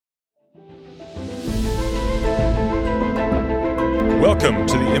Welcome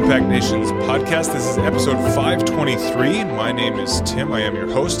to the Impact Nations podcast. This is episode 523. My name is Tim. I am your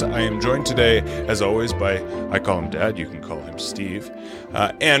host. I am joined today, as always, by, I call him Dad, you can call him Steve.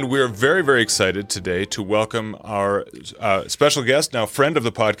 And we're very, very excited today to welcome our special guest, now friend of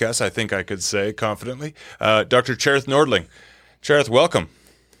the podcast, I think I could say confidently, Dr. Cherith Nordling. Cherith, welcome.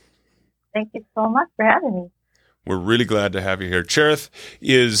 Thank you so much for having me. We're really glad to have you here. Cherith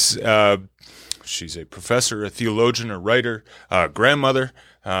is... she's a professor, a theologian, a writer, a grandmother,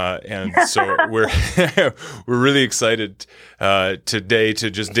 and so we're we're really excited today to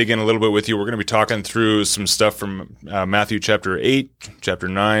just dig in a little bit with you. We're going to be talking through some stuff from Matthew chapter 8, chapter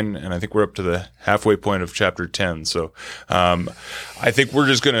 9, and I think we're up to the halfway point of chapter 10. So I think we're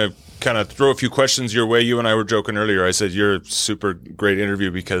just going to kind of throw a few questions your way. You and I were joking earlier. I said, you're a super great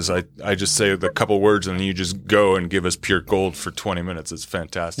interview because I just say the couple words and you just go and give us pure gold for 20 minutes. It's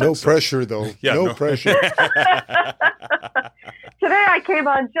fantastic. No pressure, though. Yeah, no pressure. Today I came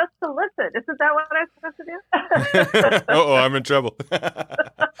on just to listen. Isn't that what I'm supposed to do? Oh, I'm in trouble.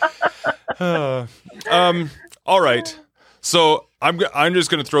 All right. So I'm just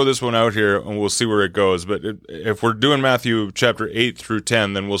going to throw this one out here, and we'll see where it goes. But if we're doing Matthew chapter 8 through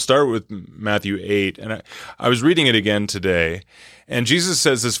 10, then we'll start with Matthew 8. And I was reading it again today, and Jesus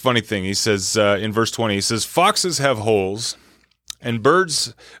says this funny thing. He says in verse 20, he says, "Foxes have holes, and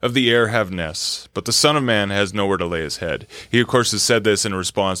birds of the air have nests, but the Son of Man has nowhere to lay his head." He, of course, has said this in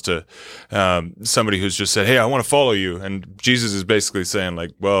response to somebody who's just said, "Hey, I want to follow you." And Jesus is basically saying,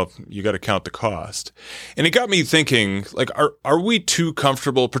 like, well, you got to count the cost. And it got me thinking, like, are we too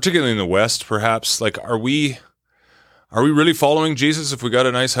comfortable, particularly in the West, perhaps? Like, are we really following Jesus if we got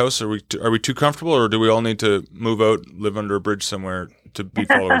a nice house? Are we too comfortable, or do we all need to move out, live under a bridge somewhere to be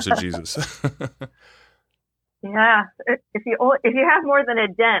followers of Jesus? Yeah, if you have more than a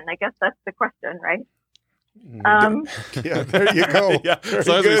den, I guess that's the question, right? Yeah, there you go. Yeah, as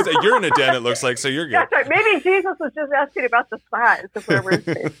long as you're in a den, it looks like, so you're good. That's right. Maybe Jesus was just asking about the size of where we're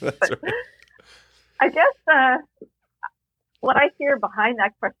staying. But right. I guess what I hear behind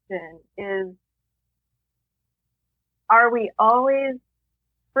that question is, are we always,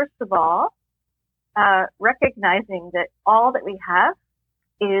 first of all, recognizing that all that we have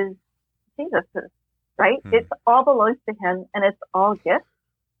is Jesus's? Right? It all belongs to him, and it's all gifts.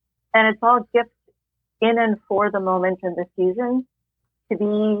 And it's all gifts in and for the moment and the season to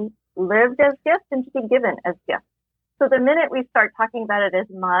be lived as gifts and to be given as gifts. So the minute we start talking about it as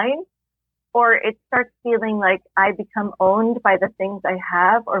mine, or it starts feeling like I become owned by the things I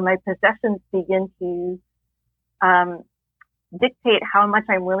have, or my possessions begin to dictate how much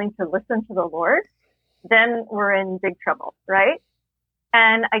I'm willing to listen to the Lord, then we're in big trouble, right?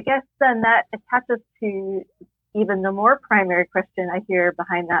 And I guess then that attaches to even the more primary question I hear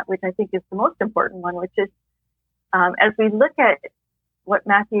behind that, which I think is the most important one, which is as we look at what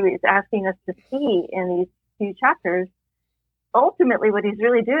Matthew is asking us to see in these few chapters, ultimately what he's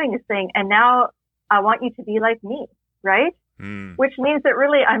really doing is saying, and now I want you to be like me, right? Which means that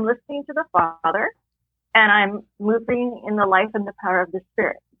really I'm listening to the Father and I'm moving in the life and the power of the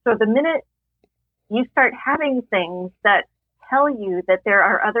Spirit. So the minute you start having things that tell you that there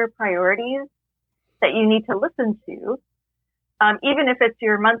are other priorities that you need to listen to, even if it's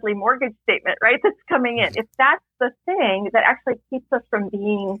your monthly mortgage statement, right, that's coming in. If that's the thing that actually keeps us from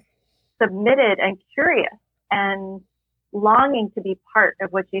being submitted and curious and longing to be part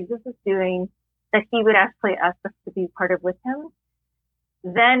of what Jesus is doing, that he would actually ask us to be part of with him,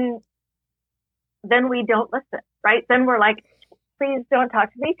 then we don't listen, right? Then we're like, please don't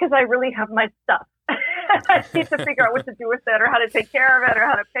talk to me because I really have my stuff. I need to figure out what to do with it or how to take care of it or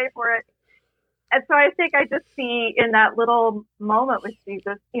how to pay for it. And so I think I just see in that little moment with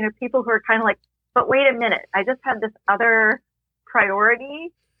Jesus, people who are kind of like, but wait a minute, I just had this other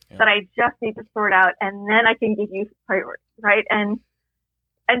priority that I just need to sort out, and then I can give you priority, right? And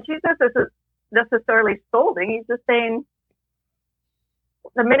Jesus isn't necessarily scolding. He's just saying,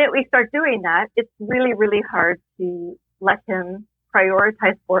 the minute we start doing that, it's really, really hard to let him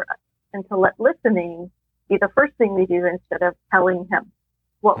prioritize for us and to let listening be the first thing we do instead of telling him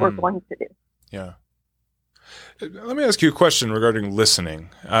what we're going to do. Yeah. Let me ask you a question regarding listening.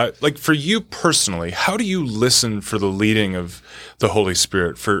 Like for you personally, how do you listen for the leading of the Holy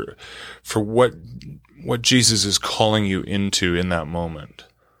Spirit, for what Jesus is calling you into in that moment?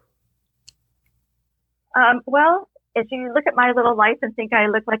 Well, if you look at my little life and think I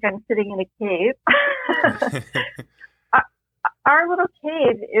look like I'm sitting in a cave, our little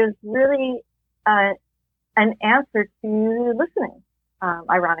cave is really an answer to listening,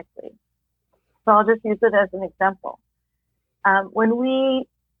 ironically. So I'll just use it as an example. When we,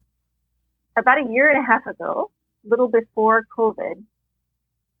 about a year and a half ago, little before COVID,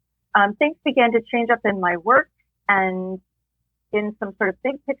 things began to change up in my work and in some sort of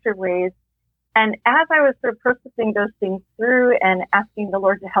big picture ways. And as I was sort of processing those things through and asking the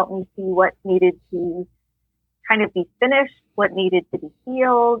Lord to help me see what needed to kind of be finished, what needed to be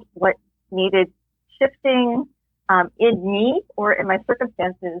healed, what needed shifting in me or in my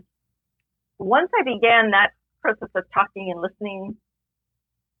circumstances, once I began that process of talking and listening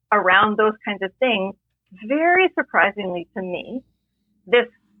around those kinds of things, very surprisingly to me, this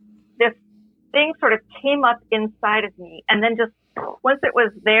thing sort of came up inside of me, and then just once it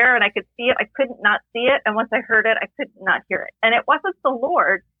was there and I could see it, I couldn't not see it, and once I heard it, I could not hear it. And it wasn't the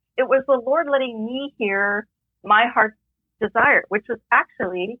Lord; it was the Lord letting me hear my heart's desire, which was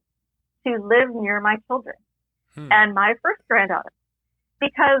actually to live near my children and my first granddaughter,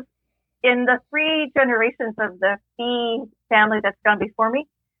 because in the 3 generations of the Fee family that's gone before me,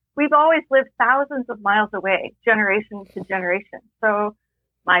 we've always lived thousands of miles away, generation to generation. So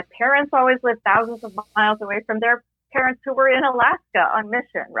my parents always lived thousands of miles away from their parents who were in Alaska on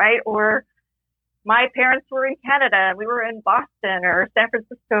mission, right? Or my parents were in Canada and we were in Boston or San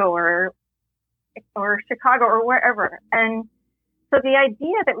Francisco or Chicago or wherever. And so the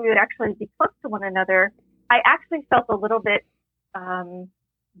idea that we would actually be close to one another, I actually felt a little bit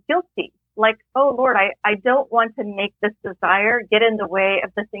guilty. Like, oh Lord, I don't want to make this desire get in the way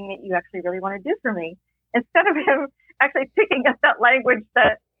of the thing that you actually really want to do for me. Instead of him actually picking up that language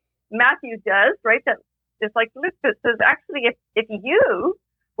that Matthew does, right? That is like Luke says, actually, if you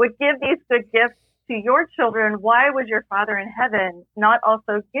would give these good gifts to your children, why would your Father in heaven not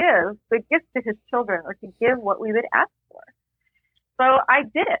also give good gifts to his children, or to give what we would ask for? So I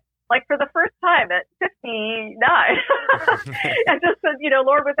did it, like for the first time at 59. And just said,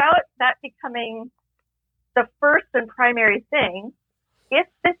 Lord, without that becoming the first and primary thing, if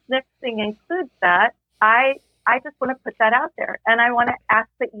this next thing includes that, I just want to put that out there. And I want to ask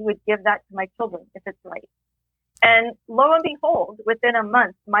that you would give that to my children if it's right. And lo and behold, within a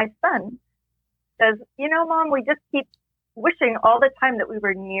month, my son says, Mom, we just keep wishing all the time that we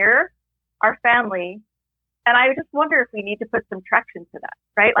were near our family. And I just wonder if we need to put some traction to that,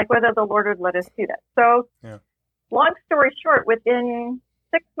 right? Like whether the Lord would let us do that. So long story short, within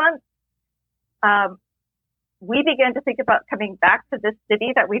 6 months, we began to think about coming back to this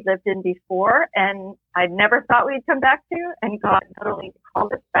city that we lived in before, and I never thought we'd come back to. And God not only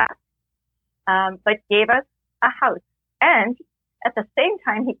called us back, but gave us a house. And at the same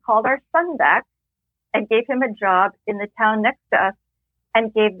time, he called our son back and gave him a job in the town next to us,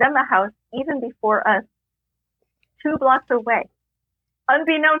 and gave them a house even before us, 2 blocks away,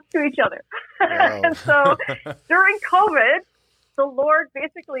 unbeknownst to each other. Wow. And so during COVID, the Lord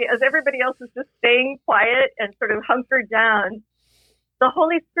basically, as everybody else is just staying quiet and sort of hunkered down, the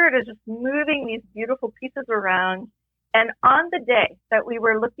Holy Spirit is just moving these beautiful pieces around. And on the day that we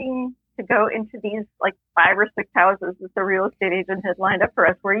were looking to go into these like 5 or 6 houses that the real estate agent had lined up for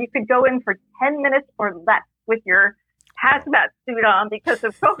us, where you could go in for 10 minutes or less with your hazmat suit on because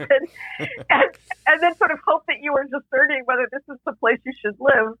of COVID, and then sort of hope that you were discerning whether this is the place you should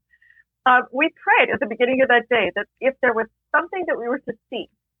live. We prayed at the beginning of that day that if there was something that we were to see,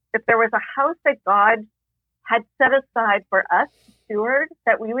 if there was a house that God had set aside for us to steward,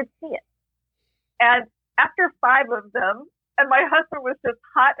 that we would see it. And after 5 of them, and my husband was just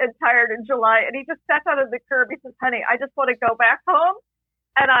hot and tired in July, and he just sat down on the curb. He says, honey, I just want to go back home,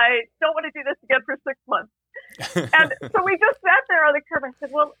 and I don't want to do this again for 6 months. And so we just sat there on the curb and said,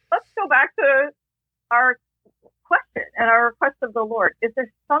 well, let's go back to our question and our request of the Lord. Is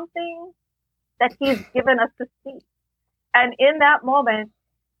there something that he's given us to see? And in that moment,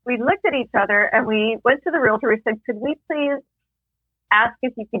 we looked at each other and we went to the realtor. We said, could we please ask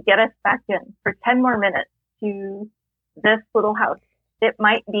if you could get us back in for 10 more minutes to this little house? It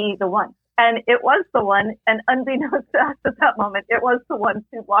might be the one. And it was the one. And unbeknownst to us at that moment, it was the one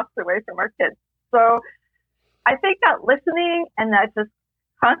 2 blocks away from our kids. So I think that listening and that just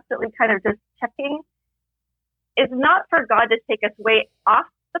constantly kind of just checking is not for God to take us way off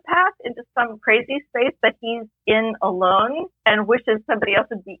the path into some crazy space that he's in alone and wishes somebody else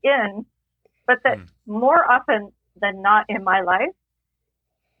would be in, but that more often than not in my life,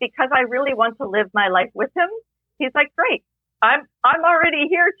 because I really want to live my life with him, he's like, great, I'm already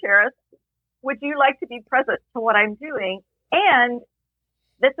here, Charis. Would you like to be present to what I'm doing? And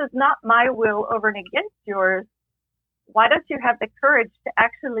this is not my will over and against yours. Why don't you have the courage to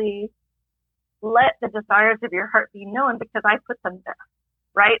actually let the desires of your heart be known, because I put them there,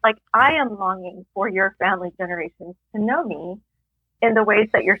 right? Like I am longing for your family generations to know me in the ways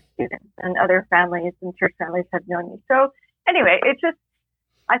that your students and other families and church families have known me. So anyway,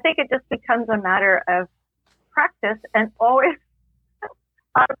 I think it just becomes a matter of practice and always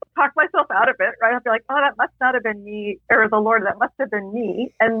I would talk myself out of it, right? I'd be like, oh, that must not have been me, or the Lord, that must have been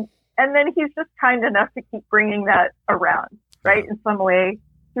me. And then he's just kind enough to keep bringing that around, right? In some way,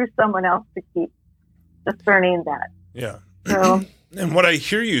 through someone else to keep discerning that. Yeah. So, and what I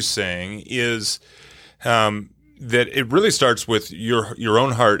hear you saying is that it really starts with your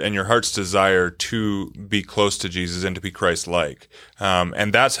own heart and your heart's desire to be close to Jesus and to be Christ-like.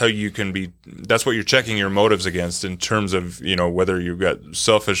 And that's how you can be, that's what you're checking your motives against in terms of, whether you've got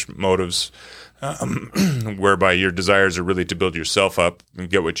selfish motives, whereby your desires are really to build yourself up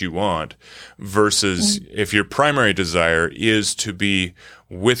and get what you want, versus if your primary desire is to be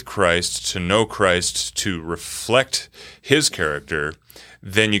with Christ, to know Christ, to reflect his character,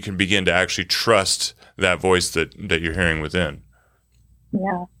 then you can begin to actually trust that voice that you're hearing within.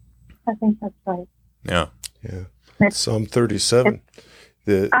 Yeah, I think that's right. Yeah. Psalm 37.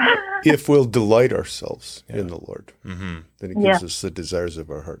 If we'll delight ourselves in the Lord, then it gives us the desires of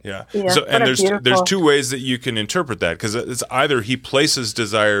our heart. Yeah. So, and there's two ways that you can interpret that, because it's either he places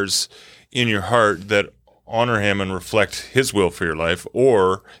desires in your heart that honor him and reflect his will for your life,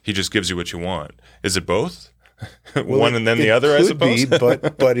 or he just gives you what you want. Is it both? One and then the other, I suppose.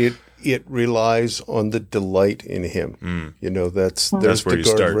 But it relies on the delight in him. There's where the you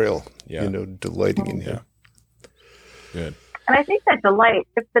start. guardrail. Delighting in him. Good. And I think that delight,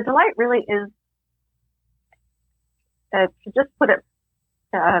 if the delight really is, to just put it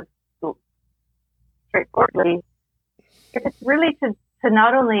straightforwardly, if it's really to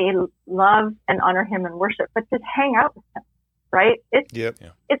not only love and honor him and worship, but to hang out with him, right?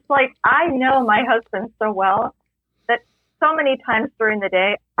 It's like, I know my husband so well that so many times during the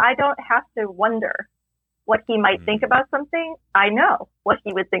day, I don't have to wonder what he might think about something. I know what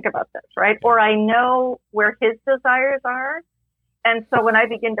he would think about this, right? Or I know where his desires are. And so when I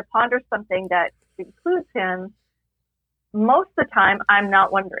begin to ponder something that includes him, most of the time I'm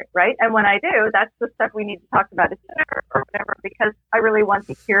not wondering, right? And when I do, that's the stuff we need to talk about at dinner or whatever, because I really want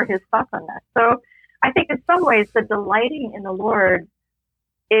to hear his thoughts on that. So I think in some ways the delighting in the Lord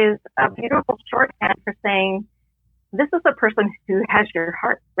is a beautiful shorthand for saying, this is a person who has your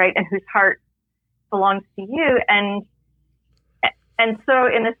heart, right? And whose heart belongs to you. And so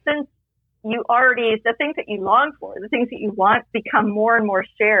in a sense, you already, the things that you long for, the things that you want become more and more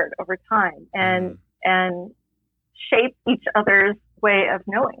shared over time and shape each other's way of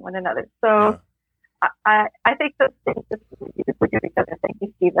knowing one another. So I think those things just beautifully go together. Thank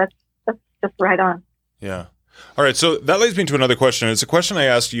you, Steve. That's just right on. Yeah. All right. So that leads me to another question. It's a question I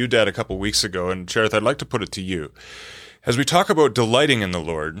asked you, Dad, a couple of weeks ago. And Cherith, I'd like to put it to you. As we talk about delighting in the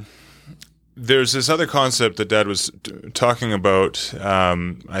Lord, there's this other concept that Dad was talking about.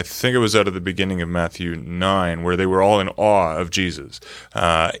 I think it was out of the beginning of Matthew 9, where they were all in awe of Jesus.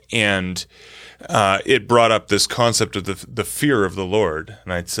 And it brought up this concept of the fear of the Lord.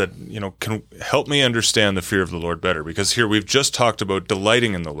 And I said, can help me understand the fear of the Lord better? Because here we've just talked about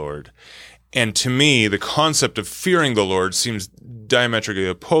delighting in the Lord. And to me, the concept of fearing the Lord seems diametrically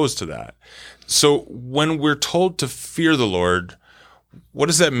opposed to that. So when we're told to fear the Lord, what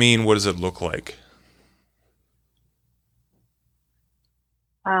does that mean? What does it look like?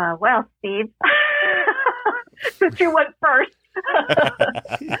 Well, Steve, since you went first,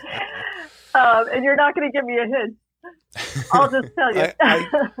 and you're not going to give me a hint, I'll just tell you.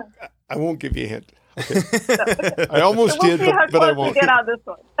 I won't give you a hint. Okay. I almost we'll did, but I won't. Get on this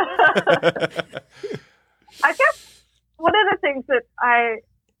one. I guess one of the things that I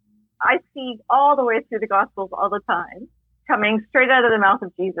see all the way through the Gospels all the time, coming straight out of the mouth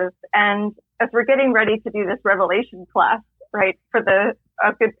of Jesus, and as we're getting ready to do this Revelation class, right, for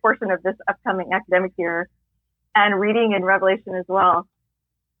a good portion of this upcoming academic year, and reading in Revelation as well,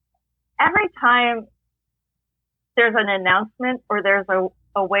 every time there's an announcement or there's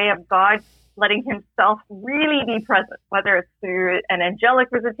a way of God letting himself really be present, whether it's through an angelic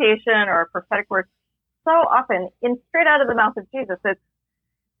visitation or a prophetic word, so often, straight out of the mouth of Jesus, it's,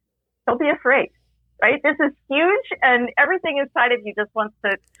 don't be afraid, right? This is huge, and everything inside of you just wants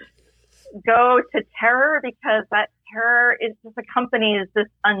to go to terror, because that terror just accompanies this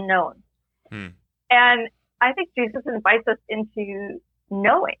unknown. And I think Jesus invites us into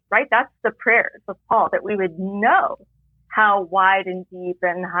knowing, right? That's the prayers of Paul, that we would know how wide and deep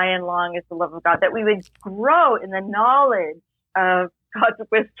and high and long is the love of God, that we would grow in the knowledge of God's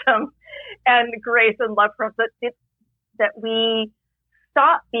wisdom and grace and love for us, that we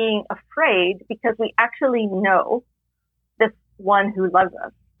stop being afraid because we actually know this one who loves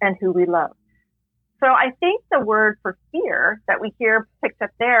us and who we love. So I think the word for fear that we hear picked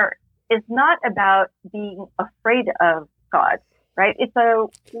up there is not about being afraid of God, right? It's a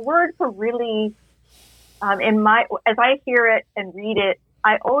word for really, as I hear it and read it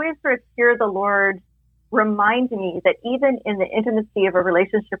I always sort of hear the Lord remind me that even in the intimacy of a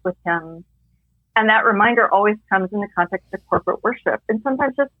relationship with him, and that reminder always comes in the context of corporate worship and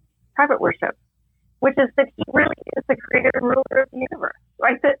sometimes just private worship, which is that he really is the creator and ruler of the universe,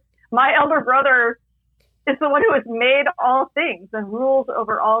 right? That my elder brother is the one who has made all things and rules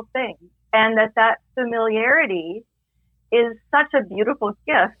over all things. And that familiarity is such a beautiful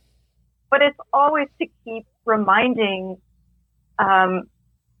gift, but it's always to keep reminding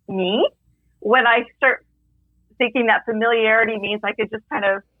me when I start thinking that familiarity means I could just kind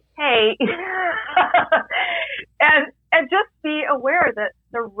of, hey, and just be aware that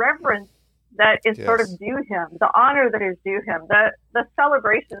the reverence that is sort of due him, the honor that is due him, the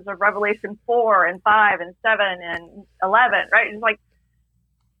celebrations of Revelation 4 and 5 and 7 and 11, right? It's like,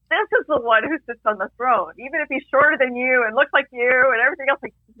 this is the one who sits on the throne, even if he's shorter than you and looks like you and everything else.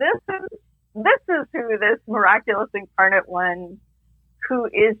 Like, this is who this miraculous incarnate one, who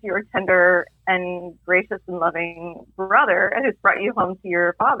is your tender and gracious and loving brother and who's brought you home to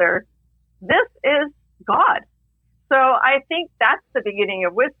your father. This is God. So I think that's the beginning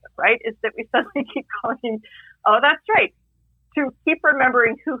of wisdom, right? Is that we suddenly keep calling, oh, that's right, to keep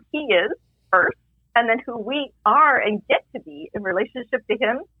remembering who he is first, and then who we are and get to be in relationship to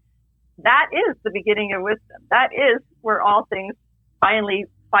him. That is the beginning of wisdom. That is where all things finally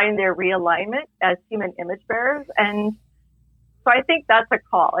find their realignment as human image bearers. And so I think that's a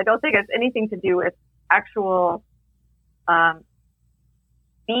call. I don't think it's anything to do with actual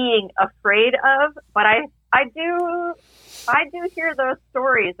being afraid of, but I do hear those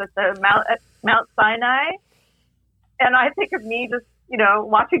stories at Mount Sinai, and I think of me just,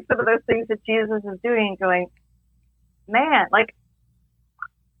 watching some of those things that Jesus is doing, going, man, like,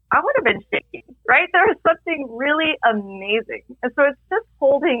 I would have been shaking, right? There was something really amazing. And so it's just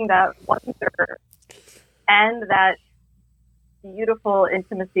holding that wonder and that beautiful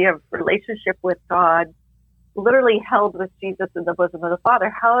intimacy of relationship with God, literally held with Jesus in the bosom of the Father.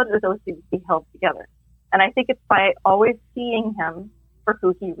 How do those things be held together? And I think it's by always seeing him for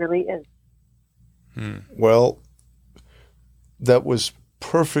who he really is. Well, that was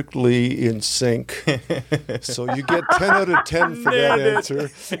perfectly in sync. So you get 10 out of 10 for that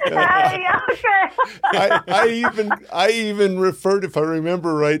answer. I even referred, if I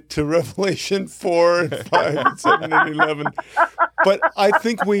remember right, to Revelation 4 and 5 and 7 and 11. But I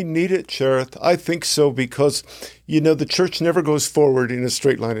think we need it, Cherith. I think so, because, the church never goes forward in a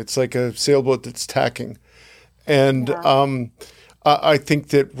straight line. It's like a sailboat that's tacking. And I think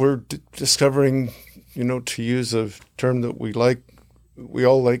that we're discovering, to use a term that we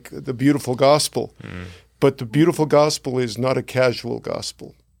all like, the beautiful gospel. But the beautiful gospel is not a casual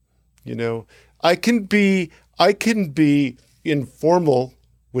gospel. I can be informal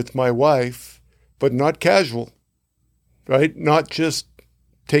with my wife, but not casual, right? Not just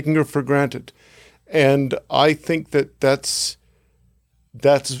taking her for granted. And I think that's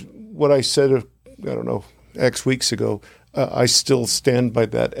what I said, X weeks ago. I still stand by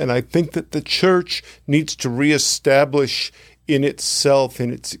that. And I think that the church needs to reestablish in itself,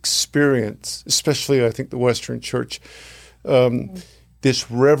 in its experience, especially I think the Western church, this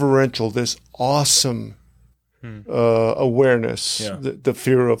reverential, this awesome awareness, the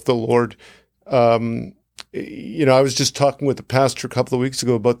fear of the Lord. I was just talking with a pastor a couple of weeks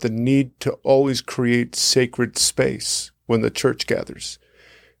ago about the need to always create sacred space when the church gathers,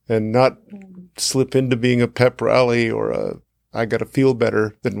 and not slip into being a pep rally or I got to feel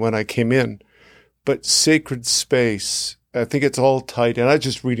better than when I came in, but sacred space. I think it's all tight. And I was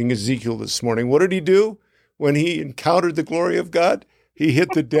just reading Ezekiel this morning. What did he do when he encountered the glory of God? He hit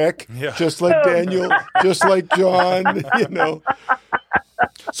the deck, just like Daniel, just like John,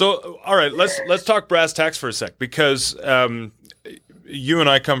 So, all right, let's talk brass tacks for a sec, because you and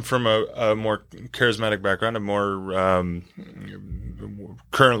I come from a more charismatic background, a more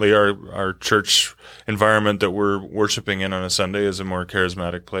currently our church environment that we're worshiping in on a Sunday is a more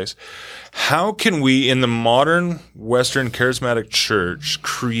charismatic place. How can we, in the modern Western charismatic church,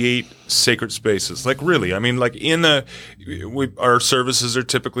 create sacred spaces? Like, really, I mean, like our services are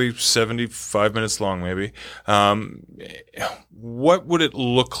typically 75 minutes long, maybe. What would it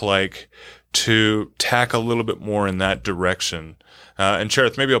look like to tack a little bit more in that direction? And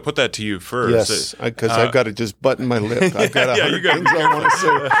Cherith, maybe I'll put that to you first. Yes, because I've got to just button my lip. I've got 100 things I want to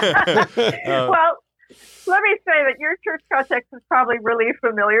say. Well, let me say that your church context is probably really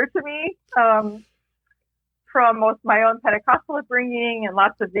familiar to me from most of my own Pentecostal upbringing and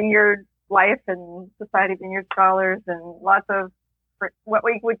lots of vineyard life and Society of Vineyard Scholars and lots of what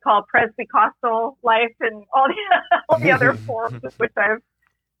we would call Presbycostal life and all the other forms in which I've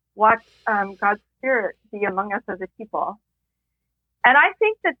watched God's Spirit be among us as a people. And I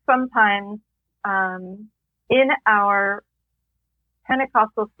think that sometimes in our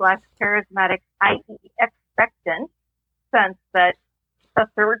Pentecostal / charismatic, i.e. expectant sense that the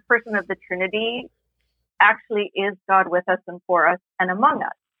third person of the Trinity actually is God with us and for us and among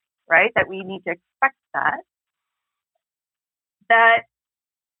us, right? That we need to expect that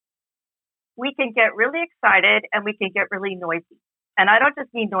we can get really excited and we can get really noisy. And I don't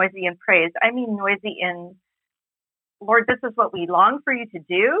just mean noisy in praise. I mean noisy in, Lord, this is what we long for you to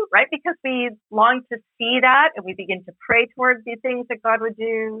do, right? Because we long to see that and we begin to pray towards the things that God would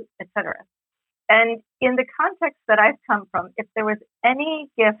do, etc. And in the context that I've come from, if there was any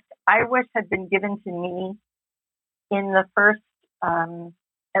gift I wish had been given to me in the first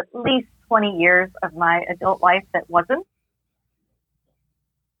at least 20 years of my adult life that wasn't,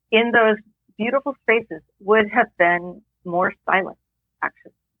 in those beautiful spaces would have been more silence,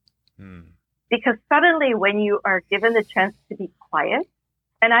 actually. Because suddenly when you are given the chance to be quiet,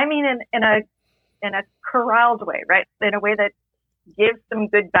 and I mean in a corralled way, right? In a way that gives some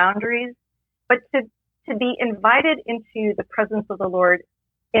good boundaries, but to be invited into the presence of the Lord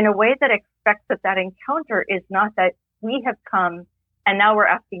in a way that expects that encounter is not that we have come and now we're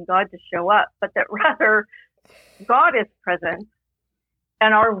asking God to show up, but that rather God is present,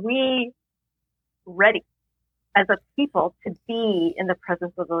 and are we ready as a people to be in the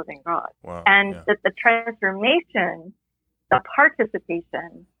presence of the living God? Wow, and that the transformation, the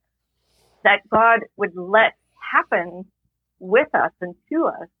participation that God would let happen with us and to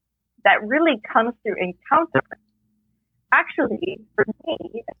us, that really comes through encounter. Actually, for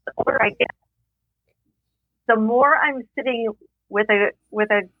me, the older I get, the more I'm sitting with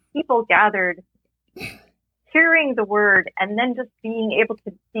a people gathered, hearing the word, and then just being able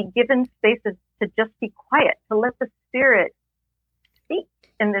to be given spaces to just be quiet, to let the Spirit speak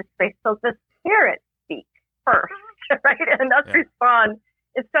in this space. So the Spirit speak first, right? And us respond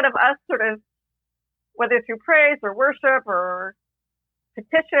instead of us sort of, whether through praise or worship or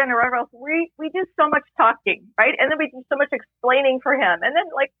petition or whatever else, we do so much talking, right? And then we do so much explaining for him. And then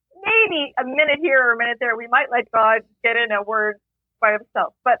like maybe a minute here or a minute there, we might let God get in a word by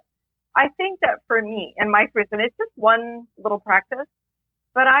himself. But I think that for me and my Christian, it's just one little practice,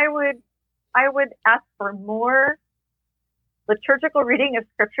 but I would ask for more liturgical reading of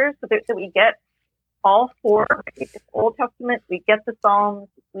scripture so that we get all four, right? Old Testament, we get the Psalms,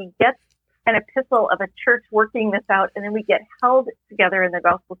 we get an epistle of a church working this out, and then we get held together in the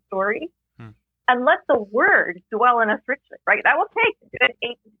gospel story and let the word dwell in us richly, right? That will take a good 8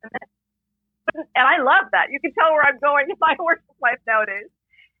 to 10 minutes. And I love that. You can tell where I'm going in my worship life nowadays.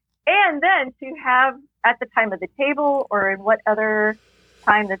 And then to have at the time of the table or in what other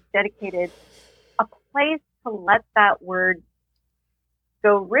time that's dedicated, a place to let that word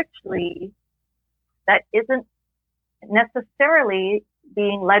go richly that isn't necessarily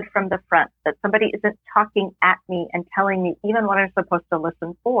being led from the front, that somebody isn't talking at me and telling me even what I'm supposed to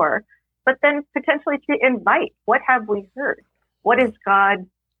listen for, but then potentially to invite, what have we heard? What is God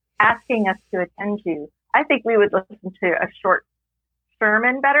asking us to attend to? I think we would listen to a short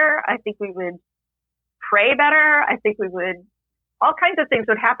sermon better. I think we would pray better. I think we would, all kinds of things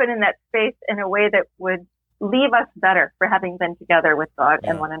would happen in that space in a way that would leave us better for having been together with God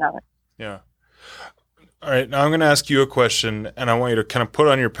and one another. Yeah. All right, now I'm going to ask you a question, and I want you to kind of put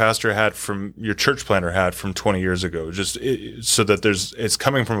on your pastor hat from your church planter hat from 20 years ago, just so that it's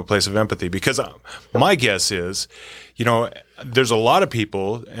coming from a place of empathy. Because my guess is, there's a lot of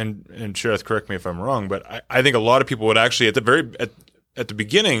people, and Cherith, correct me if I'm wrong, but I think a lot of people would actually at the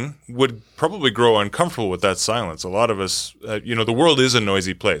beginning would probably grow uncomfortable with that silence. A lot of us, the world is a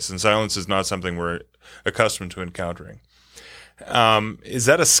noisy place, and silence is not something we're accustomed to encountering. Is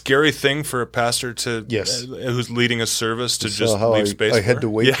that a scary thing for a pastor to, who's leading a service, to just leave space? I had to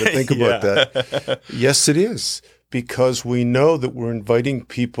wait to think about that. Yes, it is, because we know that we're inviting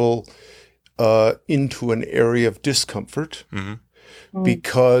people into an area of discomfort. Mm-hmm.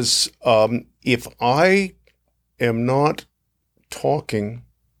 Because if I am not talking,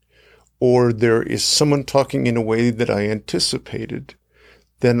 or there is someone talking in a way that I anticipated,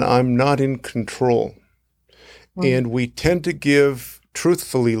 then I'm not in control. And we tend to give,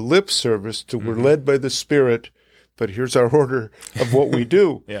 truthfully, lip service to we're led by the Spirit, but here's our order of what we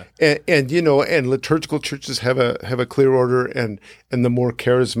do. And liturgical churches have a clear order, and the more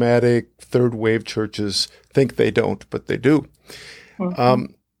charismatic third wave churches think they don't, but they do.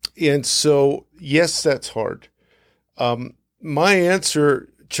 Mm-hmm. And so, yes, that's hard. My answer,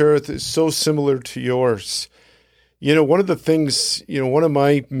 Cherith, is so similar to yours. One of the things, one of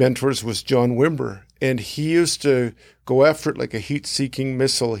my mentors was John Wimber. And he used to go after it like a heat-seeking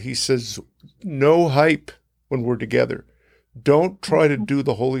missile. He says, no hype when we're together. Don't try to do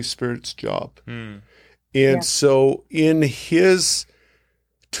the Holy Spirit's job. Mm. And so in his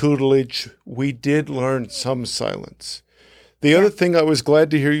tutelage, we did learn some silence. The other thing I was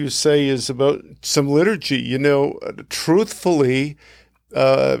glad to hear you say is about some liturgy. You know, truthfully,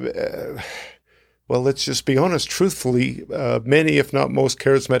 well, let's just be honest. Truthfully, many, if not most,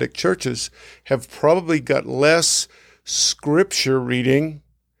 charismatic churches have probably got less scripture reading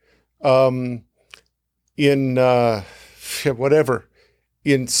in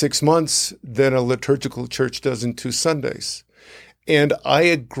 6 months than a liturgical church does in 2 Sundays. And I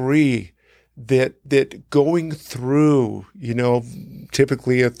agree that going through, you know,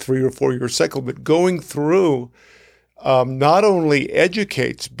 typically a 3 or 4 year cycle, but going through not only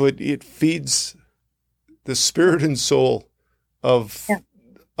educates, but it feeds the spirit and soul of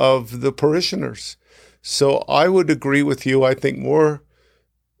the parishioners. So I would agree with you. I think more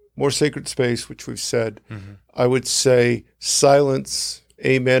sacred space, which we've said. Mm-hmm. I would say silence,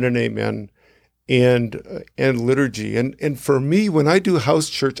 amen and amen, and liturgy. And for me, when I do house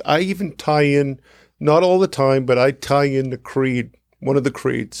church, I even tie in, not all the time, but I tie in the creed, one of the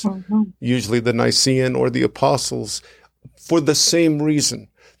creeds, usually the Nicene or the Apostles, for the same reason,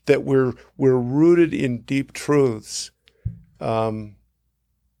 that we're rooted in deep truths. So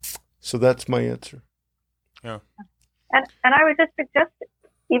that's my answer. Yeah. And I would just suggest,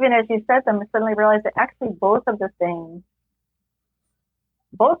 even as you said them, I suddenly realized that actually both of those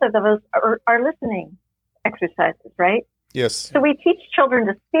are listening exercises, right? Yes. So we teach children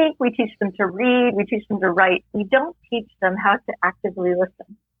to speak, we teach them to read, we teach them to write. We don't teach them how to actively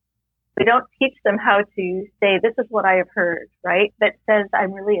listen. We don't teach them how to say, this is what I have heard, right? That says,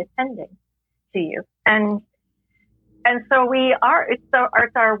 I'm really attending to you. And so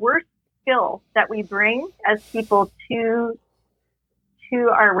it's our worst skill that we bring as people to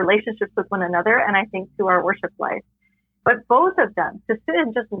our relationships with one another, and I think to our worship life. But both of them, to sit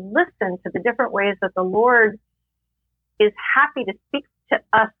and just listen to the different ways that the Lord is happy to speak to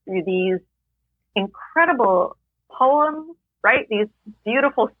us through these incredible poems, right? These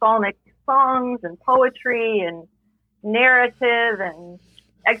beautiful psalmic songs and poetry and narrative and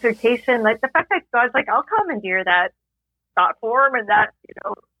exhortation. Like the fact that God's like, I'll commandeer that thought form and that,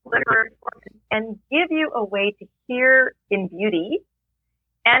 literary form and give you a way to hear in beauty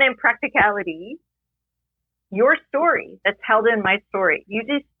and in practicality your story that's held in my story. You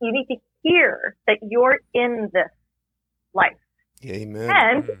need to hear that you're in this life. Amen.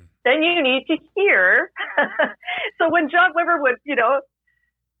 And then you need to hear. So when John Wimber would,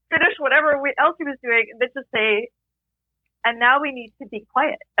 finish whatever else he was doing, then just say, and now we need to be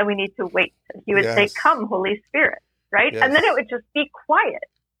quiet and we need to wait. And he would say, come, Holy Spirit, right? Yes. And then it would just be quiet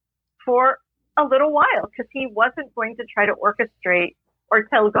for a little while because he wasn't going to try to orchestrate or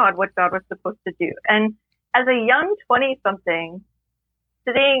tell God what God was supposed to do. And as a young 20-something,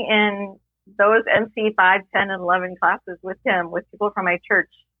 sitting in those MC 5, 10, and 11 classes with him, with people from my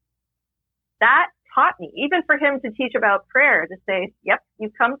church, that taught me, even for him to teach about prayer, to say, yep, you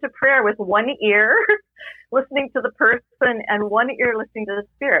come to prayer with one ear listening to the person and one ear listening to the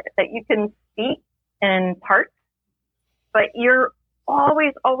Spirit, that you can speak in parts, but you're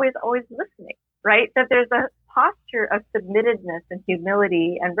always, always, always listening, right? That there's a posture of submittedness and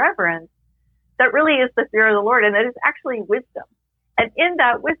humility and reverence that really is the fear of the Lord, and that is actually wisdom. And in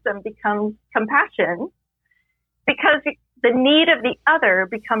that wisdom becomes compassion, because the need of the other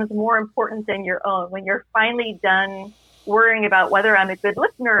becomes more important than your own when you're finally done worrying about whether I'm a good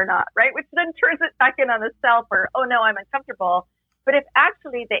listener or not, right? Which then turns it back in on the self, or, oh no, I'm uncomfortable. But if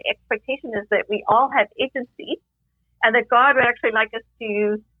actually the expectation is that we all have agency and that God would actually like us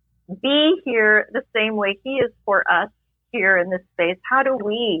to be here the same way he is for us here in this space, how do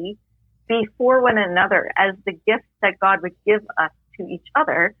we be for one another as the gifts that God would give us to each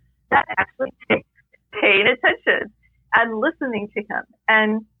other? That actually takes paying attention and listening to him.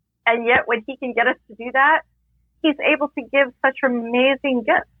 And yet when he can get us to do that, he's able to give such amazing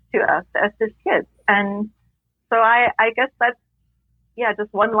gifts to us as his kids. And so I guess that's,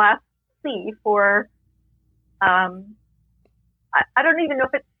 just one last plea for, I don't even know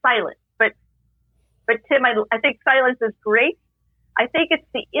if it's silence, but Tim, I think silence is great. I think it's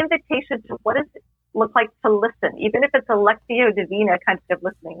the invitation to what does it look like to listen, even if it's a Lectio Divina kind of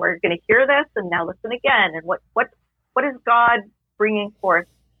listening, where you're going to hear this and now listen again. And what is God bringing forth?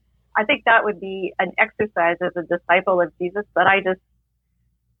 I think that would be an exercise as a disciple of Jesus that I just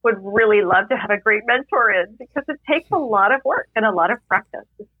would really love to have a great mentor in, because it takes a lot of work and a lot of practice,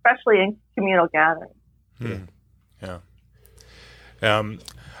 especially in communal gatherings. Yeah.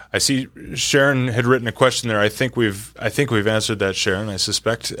 I see Sharon had written a question there. I think we've answered that, Sharon, I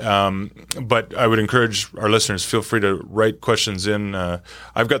suspect. But I would encourage our listeners, feel free to write questions in.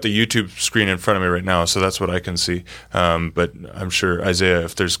 I've got the YouTube screen in front of me right now, so that's what I can see. But I'm sure Isaiah,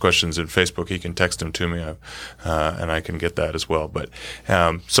 if there's questions in Facebook, he can text them to me, and I can get that as well. But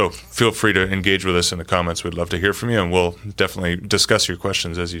so feel free to engage with us in the comments. We'd love to hear from you, and we'll definitely discuss your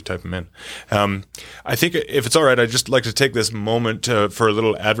questions as you type them in. I think if it's all right, I'd just like to take this moment for a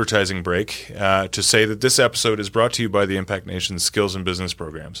little advertising break to say that this episode is brought to you by the Impact Nation's Skills and Business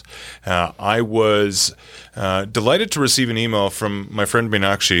Programs. I was delighted to receive an email from my friend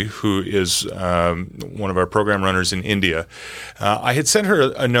Meenakshi, who is one of our program runners in India. I had sent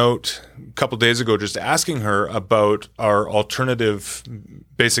her a note a couple days ago just asking her about our alternative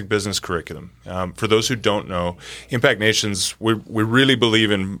basic business curriculum. For those who don't know, Impact Nations, we really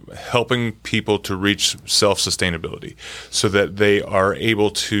believe in helping people to reach self-sustainability so that they are able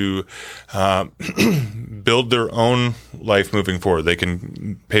to build their own life moving forward. They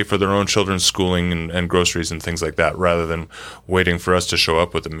can pay for their own children's schooling and groceries and things like that rather than waiting for us to show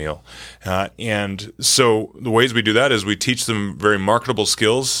up with a meal. And so the ways we do that is we teach them very marketable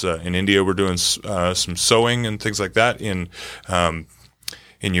skills. In India, we're doing some sewing and things like that.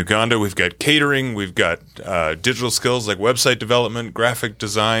 In Uganda, we've got catering, we've got digital skills like website development, graphic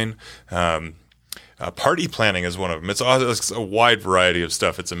design, party planning is one of them. It's a wide variety of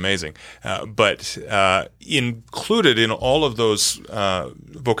stuff. It's amazing. But included in all of those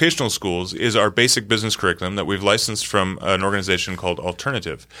vocational schools is our basic business curriculum that we've licensed from an organization called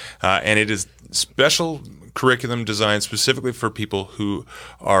Alternative. And it is special curriculum designed specifically for people who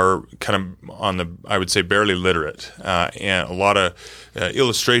are kind of on the, I would say, barely literate, and a lot of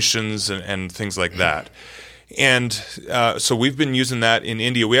illustrations and things like that. And so we've been using that in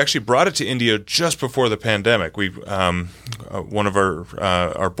India. We actually brought it to India just before the pandemic. We one of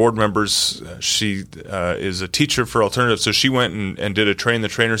our board members, she is a teacher for Alternative, so she went and did a train the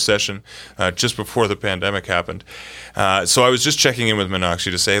trainer session just before the pandemic happened. So I was just checking in with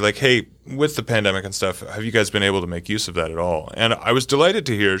Meenakshi to say, like, hey, with the pandemic and stuff, have you guys been able to make use of that at all? And I was delighted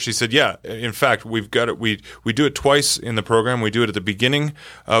to hear. She said, yeah, in fact, we've got it. We do it twice in the program. We do it at the beginning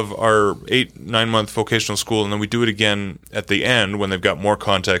of our 8-9 month vocational school, and then we do it again at the end when they've got more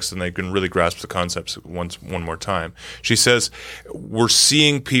context and they can really grasp the concepts one more time. She says, we're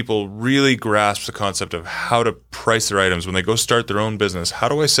seeing people really grasp the concept of how to price their items when they go start their own business. How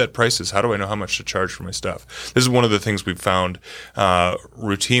do I set prices? How do I know how much to charge for my stuff? This is one of the things we've found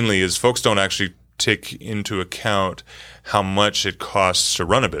routinely is folks don't actually take into account how much it costs to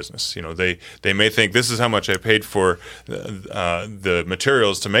run a business. You know, they may think this is how much I paid for the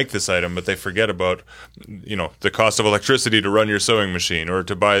materials to make this item, but they forget about, you know, the cost of electricity to run your sewing machine or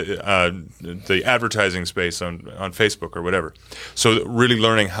to buy the advertising space on Facebook or whatever. So really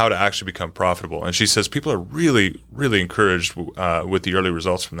learning how to actually become profitable. And she says people are really, really encouraged with the early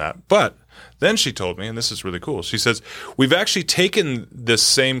results from that. But then she told me, and this is really cool, she says, we've actually taken this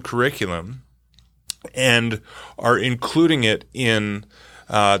same curriculum and are including it in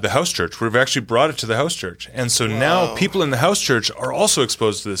the house church. We've actually brought it to the house church. And so now people in the house church are also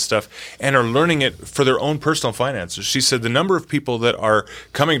exposed to this stuff and are learning it for their own personal finances. She said the number of people that are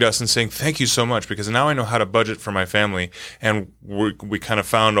coming to us and saying, thank you so much, because now I know how to budget for my family. And we kind of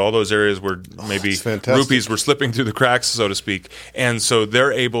found all those areas where maybe rupees were slipping through the cracks, so to speak. And so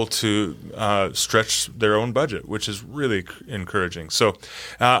they're able to stretch their own budget, which is really encouraging. So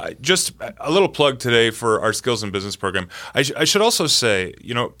just a little plug today for our Skills and Business program. I should also say,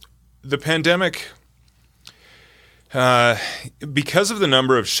 you know, the pandemic, because of the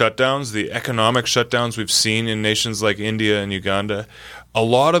number of shutdowns, the economic shutdowns we've seen in nations like India and Uganda, a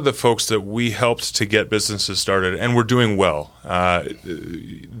lot of the folks that we helped to get businesses started, and we're doing well,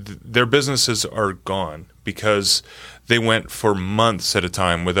 their businesses are gone because they went for months at a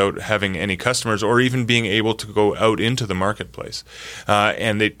time without having any customers or even being able to go out into the marketplace.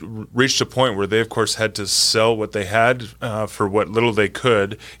 And they reached a point where they, of course, had to sell what they had for what little they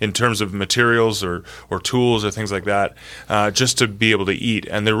could in terms of materials or tools or things like that, just to be able to eat.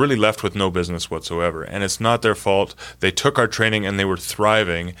 And they're really left with no business whatsoever. And it's not their fault. They took our training and they were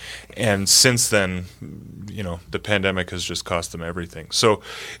thriving. And since then, you know, the pandemic has just cost them everything. So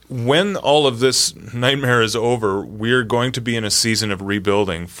when all of this nightmare is over, we're going to be in a season of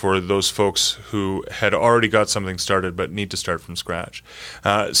rebuilding for those folks who had already got something started but need to start from scratch.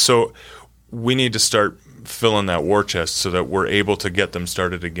 So we need to start filling that war chest so that we're able to get them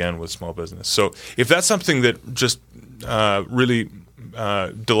started again with small business. So if that's something that just really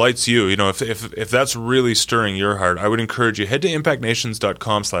delights you, if that's really stirring your heart, I would encourage you, head to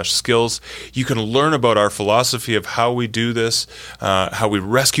impactnations.com/skills. You can learn about our philosophy of how we do this, how we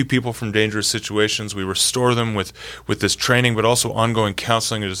rescue people from dangerous situations. We restore them with this training, but also ongoing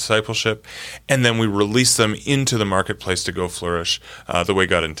counseling and discipleship. And then we release them into the marketplace to go flourish the way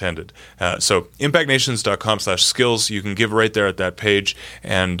God intended. So impactnations.com/skills. You can give right there at that page.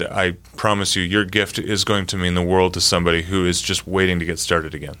 And I promise you, your gift is going to mean the world to somebody who is just waiting to get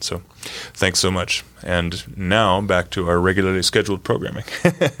started again. So thanks so much. And now back to our regularly scheduled programming.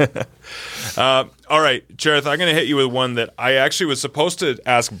 All right, Cherith, I'm going to hit you with one that I actually was supposed to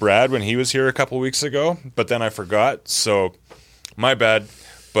ask Brad when he was here a couple weeks ago, but then I forgot. So my bad,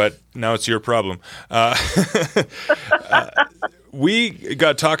 but now it's your problem. We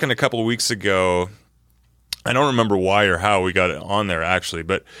got talking a couple of weeks ago. I don't remember why or how we got it on there, actually,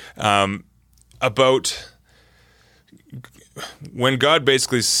 but about when God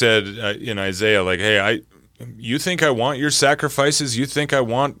basically said in Isaiah, like, hey, you think I want your sacrifices? You think I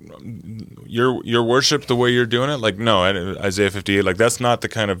want your worship the way you're doing it? Like, no, Isaiah 58, like, that's not the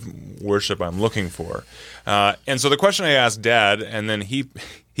kind of worship I'm looking for. And so the question I asked Dad, and then he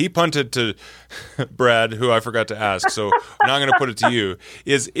punted to Brad, who I forgot to ask, so now I'm going to put it to you,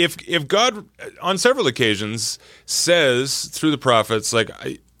 is if God, on several occasions, says through the prophets, like,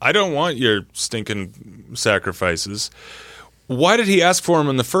 I don't want your stinking sacrifices, why did he ask for them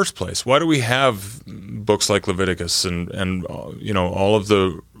in the first place? Why do we have books like Leviticus and all of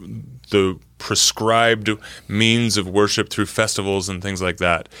the prescribed means of worship through festivals and things like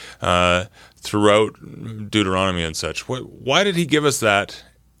that throughout Deuteronomy and such? Why did he give us that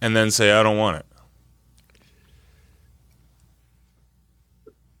and then say, I don't want it?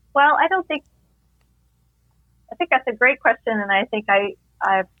 Well, I think that's a great question, and I think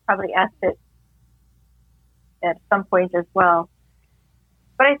I've probably asked it at some point as well.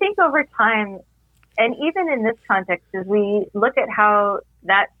 But I think over time, and even in this context, as we look at how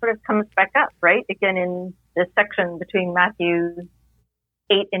that sort of comes back up, right? Again, in this section between Matthew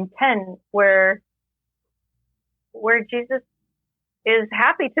 8 and 10, where Jesus is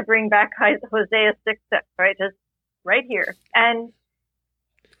happy to bring back Hosea 6:6, right? Just right here. And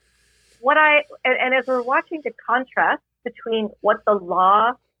and as we're watching the contrast between what the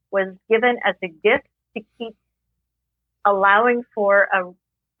law was given as a gift to keep allowing for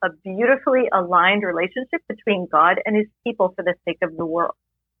a beautifully aligned relationship between God and his people for the sake of the world,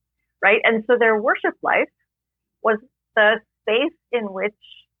 right? And so their worship life was the space in which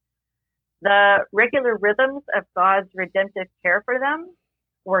the regular rhythms of God's redemptive care for them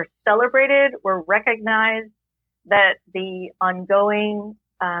were celebrated, were recognized, that the ongoing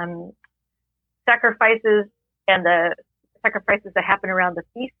sacrifices and the sacrifices that happen around the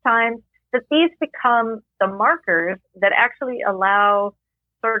feast times, that these become the markers that actually allow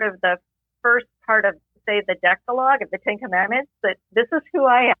sort of the first part of, say, the Decalogue of the Ten Commandments, that this is who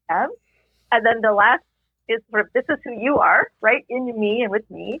I am. And then the last is sort of, this is who you are, right, in me and with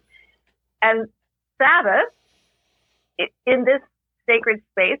me. And Sabbath, in this sacred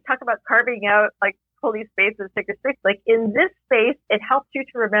space, talk about carving out like holy spaces, sacred space. Like in this space, it helps you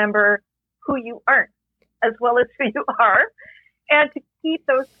to remember who you aren't as well as who you are, and to keep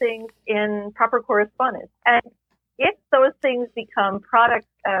those things in proper correspondence. And if those things become products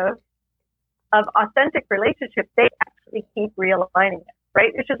of authentic relationships, they actually keep realigning it,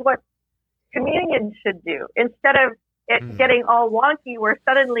 right? Which is what communion should do. Instead of it getting all wonky, where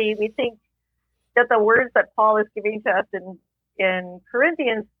suddenly we think that the words that Paul is giving to us in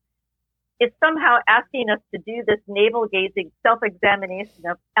Corinthians is somehow asking us to do this navel-gazing self-examination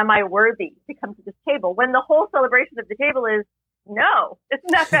of, am I worthy to come to this table? When the whole celebration of the table is, no. Isn't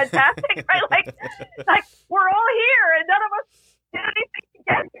that fantastic? Right? Like we're all here and none of us did anything to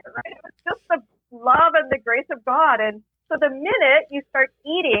get here, right? It was just the love and the grace of God. And so the minute you start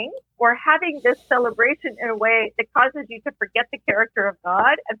eating or having this celebration in a way that causes you to forget the character of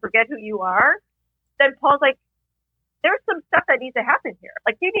God and forget who you are, then Paul's like, there's some stuff that needs to happen here.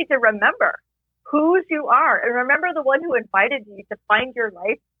 Like, you need to remember whose you are and remember the one who invited you to find your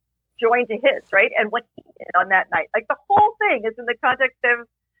life joined to his, right? And what he did on that night. Like, the whole thing is in the context of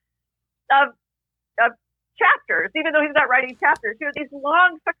chapters, even though he's not writing chapters. You know, these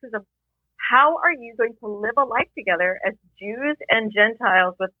long sections of how are you going to live a life together as Jews and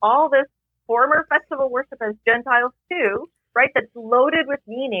Gentiles with all this former festival worship as Gentiles too, right? That's loaded with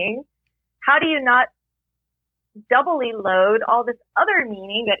meaning. How do you not doubly load all this other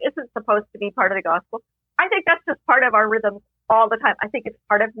meaning that isn't supposed to be part of the gospel? I think that's just part of our rhythms all the time. I think it's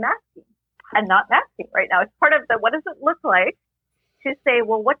part of masking and not masking right now. It's part of the, what does it look like to say,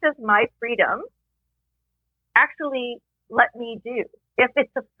 well, what does my freedom actually let me do, if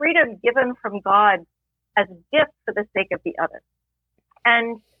it's a freedom given from God as a gift for the sake of the other.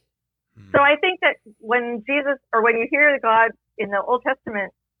 And so I think that when Jesus, or when you hear God in the Old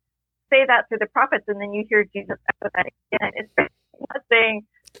Testament say that through the prophets, and then you hear Jesus echo that again, it's not saying,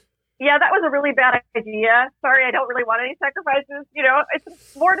 yeah, that was a really bad idea. Sorry, I don't really want any sacrifices. You know,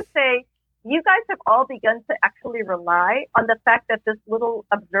 it's more to say, you guys have all begun to actually rely on the fact that this little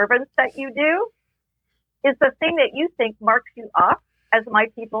observance that you do is the thing that you think marks you off as my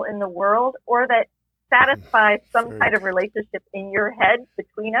people in the world, or that satisfies some kind of relationship in your head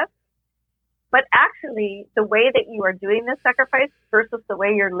between us. But actually, the way that you are doing this sacrifice versus the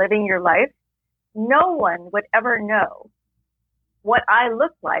way you're living your life, no one would ever know what I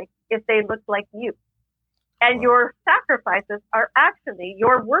look like if they looked like you. And your sacrifices are actually,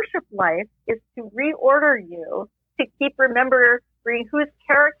 your worship life is to reorder you to keep remembering whose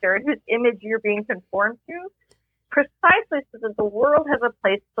character and whose image you're being conformed to, precisely so that the world has a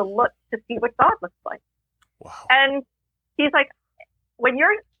place to look to see what God looks like. Wow. And he's like, when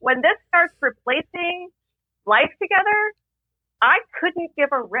this starts replacing life together, I couldn't give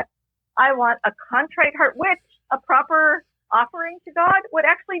a rip. I want a contrite heart, which a proper offering to God would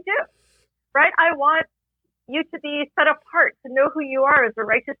actually do, right? I want you to be set apart, to know who you are as a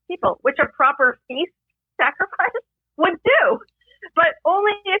righteous people, which a proper feast sacrifice would do. But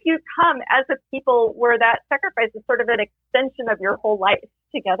only if you come as a people where that sacrifice is sort of an extension of your whole life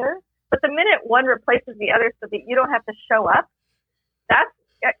together. But the minute one replaces the other so that you don't have to show up, that's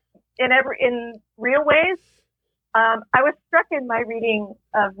in real ways. I was struck in my reading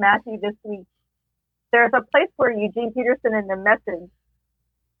of Matthew this week. There's a place where Eugene Peterson in the Message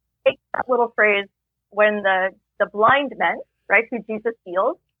takes that little phrase when the blind men, right, who Jesus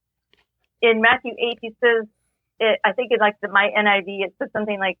heals. In Matthew 8, he says, I think in like my NIV, it says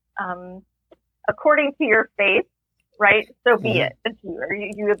something like, according to your faith, right, so be it, and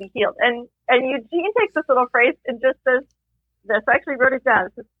you will be healed. And Eugene takes this little phrase and just says this. I actually wrote it down.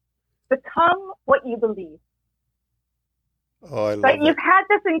 It says, become what you believe. Oh, I love right? it. You've had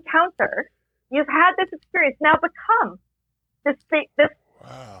this encounter. You've had this experience. Now become this.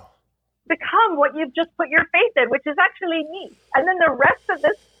 Wow. Become what you've just put your faith in, which is actually me. And then the rest of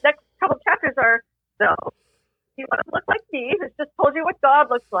this next couple chapters are, so you want to look like me, who's just told you what God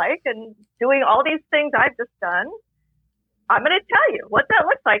looks like and doing all these things I've just done. I'm going to tell you what that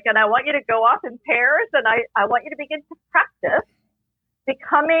looks like. And I want you to go off in pairs, and I want you to begin to practice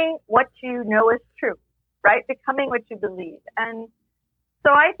becoming what you know is true, right? Becoming what you believe. And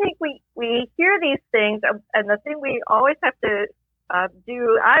so I think we hear these things, and the thing we always have to I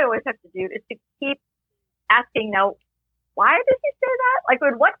always have to do is to keep asking, now, why did he say that? Like,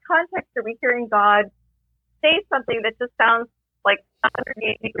 in what context are we hearing God say something that just sounds like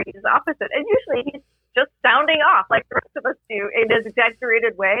 180 degrees opposite? And usually he's just sounding off like the rest of us do in an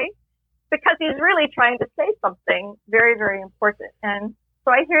exaggerated way, because he's really trying to say something very, very important. And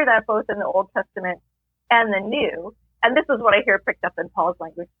so I hear that both in the Old Testament and the New. And this is what I hear picked up in Paul's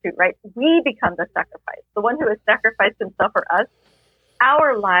language too, right? We become the sacrifice, the one who has sacrificed himself for us.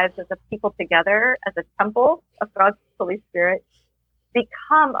 Our lives as a people together, as a temple of God's Holy Spirit,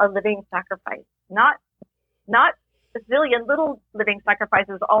 become a living sacrifice, not a zillion little living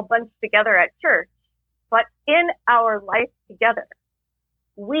sacrifices all bunched together at church, but in our life together,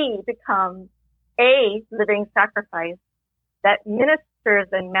 we become a living sacrifice that ministers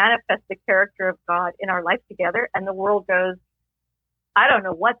and manifests the character of God in our life together. And the world goes, I don't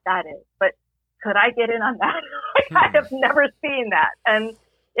know what that is, but could I get in on that? I have never seen that. And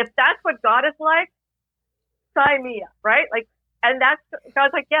if that's what God is like, sign me up, right? Like, and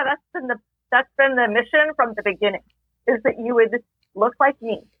God's like, yeah, that's been the mission from the beginning, is that you would look like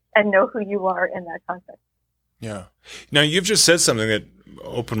me and know who you are in that context. Yeah. Now, you've just said something that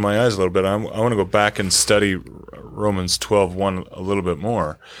opened my eyes a little bit. I want to go back and study Romans 12:1 a little bit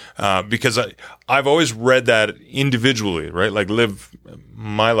more, because I've always read that individually, right? Like, live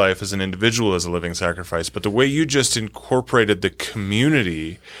my life as an individual as a living sacrifice. But the way you just incorporated the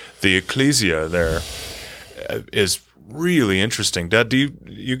community, the ecclesia there, is really interesting. Dad, do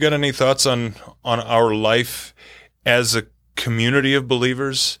you got any thoughts on our life as a community of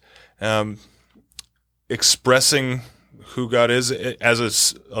believers? Expressing who God is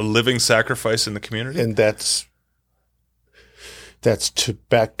as a living sacrifice in the community? And that's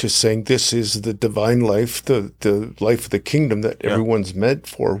back to saying this is the divine life, the life of the kingdom that everyone's meant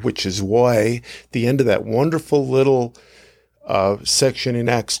for, which is why the end of that wonderful little section in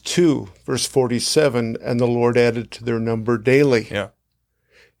Acts 2, verse 47, and the Lord added to their number daily. Yeah.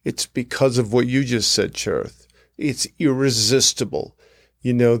 It's because of what you just said, Cherith. It's irresistible.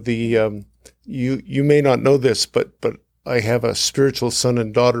 You know, you may not know this, but I have a spiritual son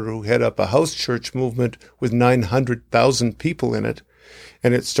and daughter who head up a house church movement with 900,000 people in it.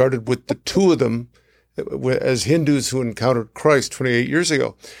 And it started with the two of them as Hindus who encountered Christ 28 years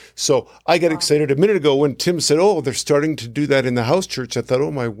ago. So I got excited a minute ago when Tim said, oh, they're starting to do that in the house church. I thought,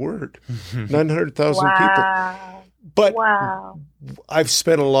 oh, my word, 900,000 people. But I've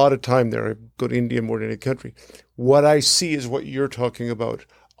spent a lot of time there. I go to India more than any country. What I see is what you're talking about.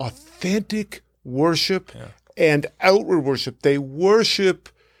 Authentic worship and outward worship. They worship.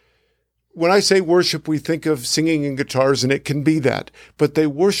 When I say worship, we think of singing and guitars, and it can be that. But they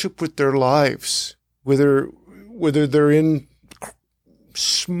worship with their lives, whether they're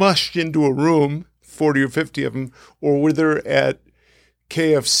smushed into a room, 40 or 50 of them, or whether at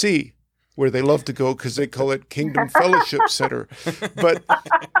KFC, where they love to go because they call it Kingdom Fellowship Center. But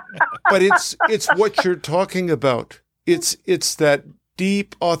it's what you're talking about. It's that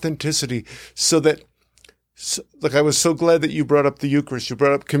deep authenticity. Look, I was so glad that you brought up the Eucharist. You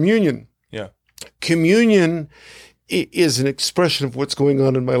brought up communion. Yeah. Communion is an expression of what's going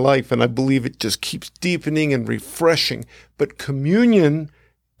on in my life, and I believe it just keeps deepening and refreshing. But communion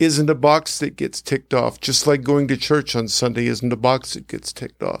isn't a box that gets ticked off, just like going to church on Sunday isn't a box that gets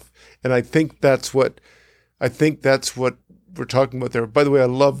ticked off. And I think that's what we're talking about there. By the way, I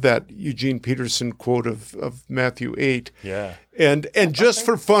love that Eugene Peterson quote of Matthew 8. Yeah. And just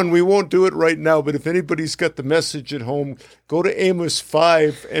for fun, we won't do it right now, but if anybody's got the message at home, go to Amos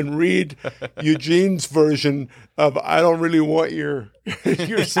 5 and read Eugene's version of I don't really want your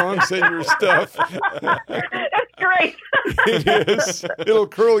songs and your stuff. That's great. It is. It'll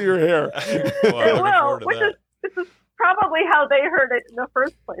curl your hair. Well, it will, this is probably how they heard it in the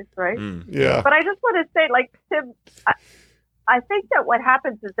first place, right? Yeah. But I just want to say, like, Tim, I think that what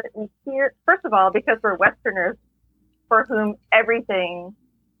happens is that we hear, first of all, because we're Westerners, for whom everything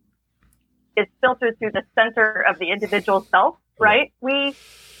is filtered through the center of the individual self, right? We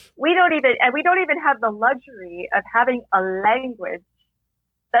don't even have the luxury of having a language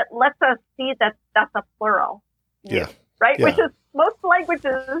that lets us see that that's a plural. Yeah. Right? Yeah. Which is, most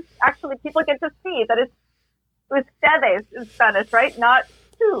languages, actually, people get to see that it's ustedes in Spanish, right? Not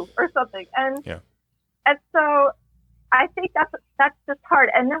tú or something. And so I think that's just hard.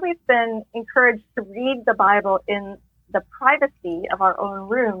 And then we've been encouraged to read the Bible in the privacy of our own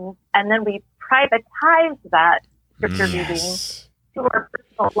rooms, and then we privatize that scripture reading to our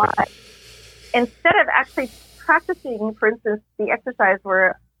personal lives instead of actually practicing, for instance, the exercise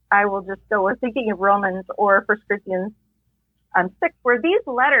where I will just go, we're thinking of Romans or 1 Corinthians 6, where these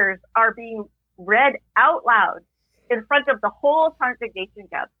letters are being read out loud in front of the whole congregation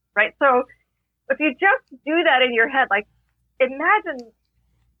gathered, right? So if you just do that in your head, like imagine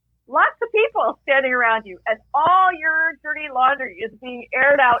lots of people standing around you and all your dirty laundry is being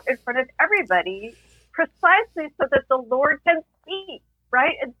aired out in front of everybody precisely so that the Lord can speak,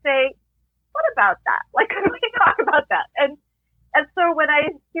 right? And say, what about that? Like, can we talk about that? And so when I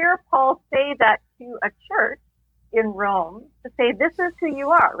hear Paul say that to a church in Rome, to say, this is who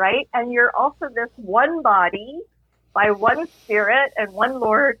you are, right? And you're also this one body by one Spirit and one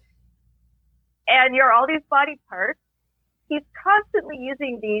Lord, and you're all these body parts. He's constantly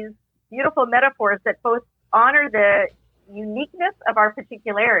using these beautiful metaphors that both honor the uniqueness of our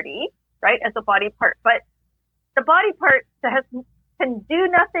particularity, right, as a body part, but the body part that can do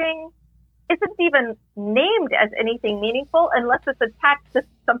nothing, isn't even named as anything meaningful unless it's attached to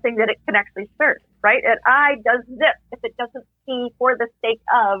something that it can actually serve, right? An eye does zip if it doesn't see for the sake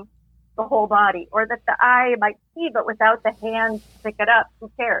of the whole body, or that the eye might see but without the hand to pick it up, who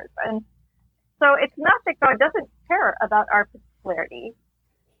cares? And so it's not that God doesn't care about our particularity,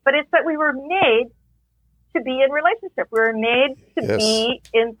 but it's that we were made to be in relationship. We were made to be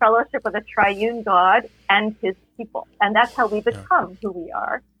in fellowship with a triune God and his people. And that's how we become who we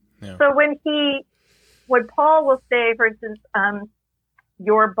are. Yeah. So when Paul will say, for instance, offer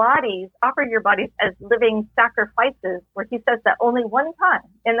your bodies as living sacrifices, where he says that only one time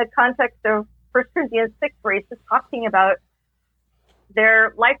in the context of 1 Corinthians 6, where he's just talking about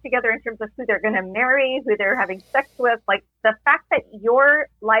their life together in terms of who they're going to marry, who they're having sex with, like the fact that your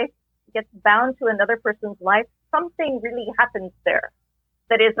life gets bound to another person's life, something really happens there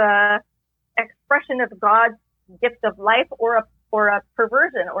that is a expression of God's gift of life or a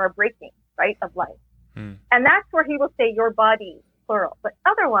perversion or a breaking, right, of life. And that's where he will say your body, plural. But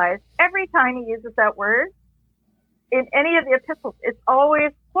otherwise, every time he uses that word in any of the epistles, it's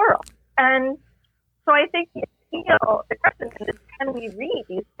always plural. And so I think the question is, can we read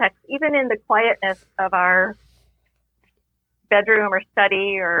these texts even in the quietness of our bedroom or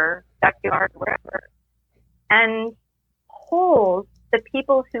study or backyard, wherever, and hold the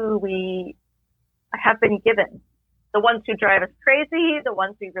people who we have been given the ones who drive us crazy, the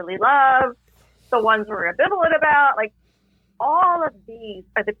ones we really love, the ones we're ambivalent about. Like, all of these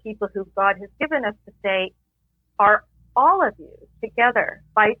are the people who God has given us to say are all of you together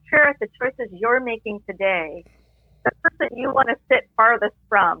by Cherith, the choices you're making today, the person you want to sit farthest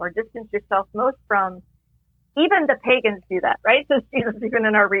from or distance yourself most from. Even the pagans do that, right? Says Jesus, even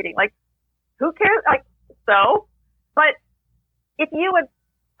in our reading. Like, who cares? Like, so, but if you would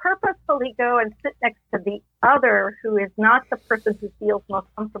purposefully go and sit next to the other who is not the person who feels most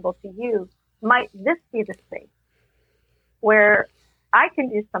comfortable to you, might this be the space where I can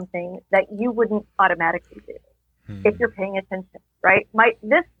do something that you wouldn't automatically do if you're paying attention, right? Might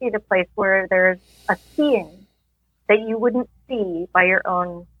this be the place where there's a seeing that you wouldn't see by your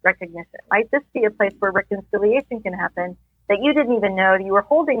own recognition? Might this be a place where reconciliation can happen that you didn't even know you were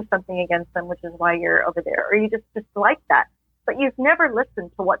holding something against them, which is why you're over there, or you just dislike that, but you've never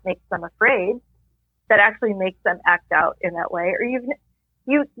listened to what makes them afraid that actually makes them act out in that way, or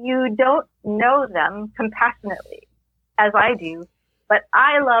you don't know them compassionately as I do, but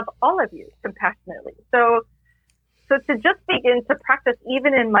I love all of you compassionately. So to just begin to practice,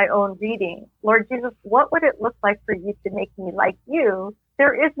 even in my own reading, Lord Jesus, what would it look like for you to make me like you?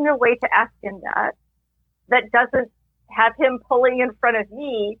 There is no way to ask him that doesn't have him pulling in front of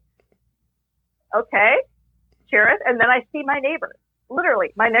me. Okay, Cherith, and then I see my neighbors,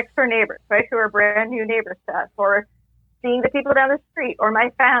 literally my next door neighbors, right, who are brand new neighbors to us, or seeing the people down the street, or my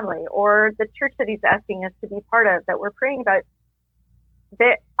family, or the church that he's asking us to be part of, that we're praying about.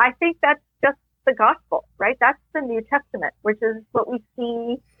 I think that's just the gospel, right? That's the New Testament, which is what we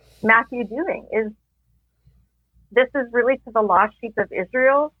see Matthew doing. Is this is really to the lost sheep of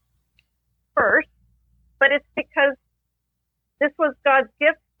Israel first, but it's because this was God's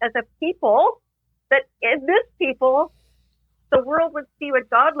gift as a people, that in this people, the world would see what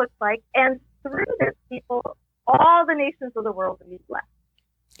God looks like, and through this people, all the nations of the world would be blessed.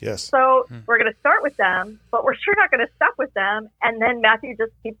 Yes. So we're going to start with them, but we're sure not going to stop with them. And then Matthew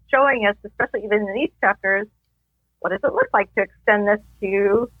just keeps showing us, especially even in these chapters, what does it look like to extend this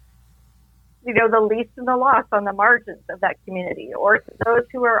to, the least and the lost on the margins of that community, or to those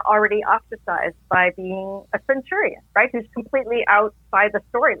who are already ostracized by being a centurion, right? Who's completely outside the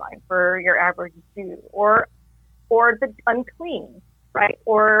storyline for your average Jew, or the unclean, right?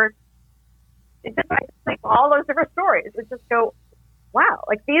 Or it just like all those different stories. We just go, wow,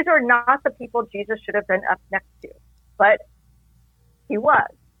 like these are not the people Jesus should have been up next to, but he was.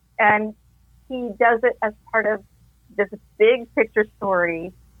 And he does it as part of this big picture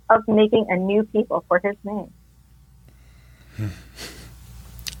story of making a new people for his name.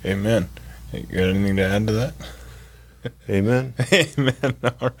 Amen. You got anything to add to that? Amen. Amen.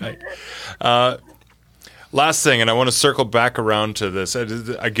 All right. Last thing, and I want to circle back around to this.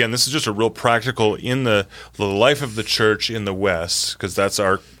 Again, this is just a real practical in the life of the church in the West, because that's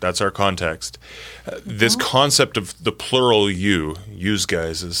our context. This concept of the plural yous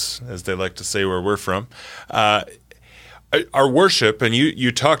guys, as they like to say where we're from. Our worship, and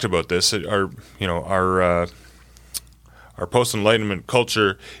you talked about this. Our post-Enlightenment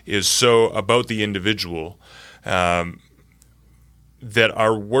culture is so about the individual. That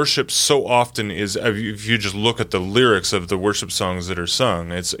our worship so often is, if you just look at the lyrics of the worship songs that are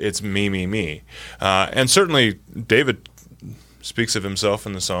sung, it's me, me, me. And certainly David speaks of himself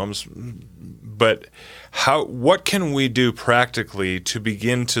in the Psalms, but what can we do practically to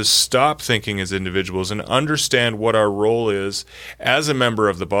begin to stop thinking as individuals and understand what our role is as a member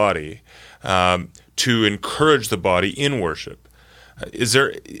of the body, to encourage the body in worship? Is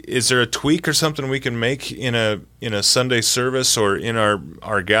there a tweak or something we can make in a Sunday service or in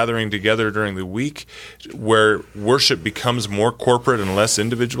our gathering together during the week where worship becomes more corporate and less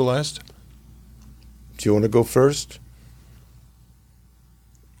individualized? Do you want to go first?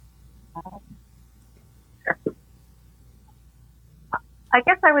 Sure. I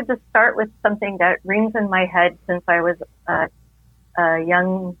guess I would just start with something that rings in my head since I was a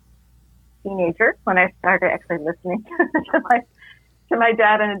young teenager when I started actually listening to my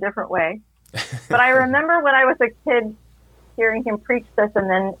dad in a different way. But I remember when I was a kid hearing him preach this, and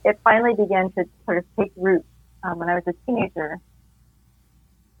then it finally began to sort of take root when I was a teenager,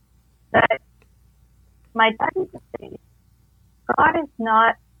 that my dad used to say, God is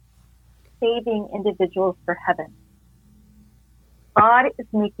not saving individuals for heaven. God is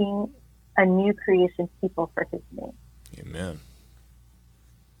making a new creation people for his name. Amen.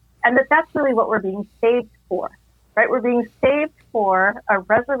 And that's really what we're being saved for. Right? We're being saved for a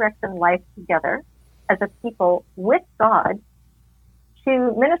resurrection life together as a people with God,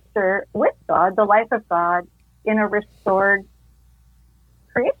 to minister with God, the life of God in a restored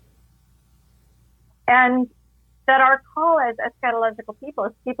creation. And that our call as eschatological people,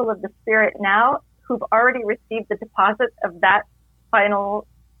 as people of the Spirit now, who've already received the deposit of that final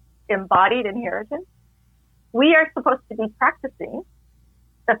embodied inheritance, we are supposed to be practicing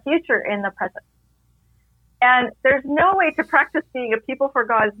the future in the present. And there's no way to practice being a people for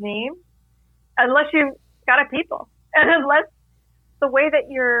God's name unless you've got a people. And unless the way that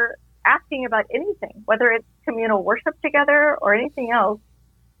you're asking about anything, whether it's communal worship together or anything else,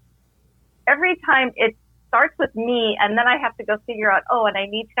 every time it starts with me and then I have to go figure out, and I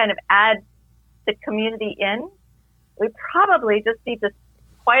need to kind of add the community in, we probably just need to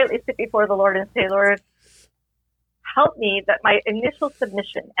quietly sit before the Lord and say, Lord, help me that my initial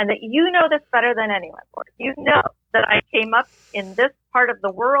submission, and that you know this better than anyone, Lord. You know that I came up in this part of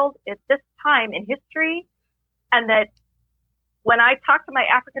the world at this time in history, and that when I talk to my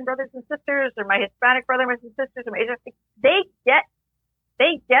African brothers and sisters or my Hispanic brothers and sisters or my Asian,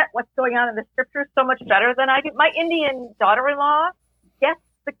 they get what's going on in the scriptures so much better than I do. My Indian daughter-in-law gets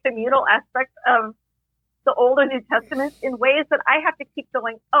the communal aspects of the Old and New Testament in ways that I have to keep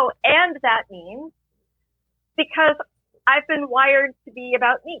going, and that means, because I've been wired to be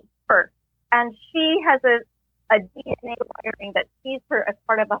about me first. And she has a DNA wiring that sees her as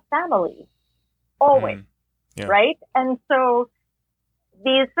part of a family, always, right? And so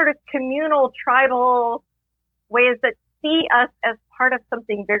these sort of communal, tribal ways that see us as part of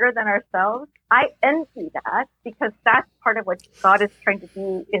something bigger than ourselves, I envy that, because that's part of what God is trying to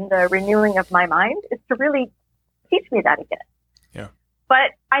do in the renewing of my mind, is to really teach me that again. Yeah.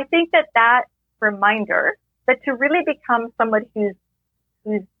 But I think that reminder that to really become someone who's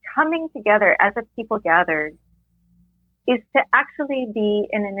coming together as a people gathered is to actually be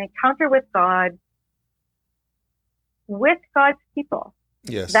in an encounter with God, with God's people.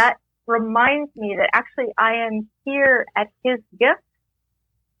 Yes. That reminds me that actually I am here at his gift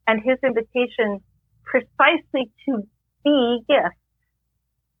and his invitation precisely to be gift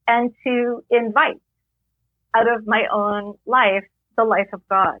and to invite out of my own life, the life of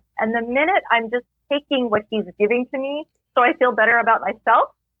God. And the minute I'm just taking what he's giving to me so I feel better about myself,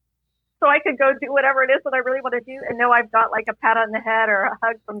 so I could go do whatever it is that I really want to do and know I've got like a pat on the head or a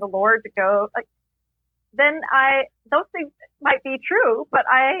hug from the Lord to go, then those things might be true, but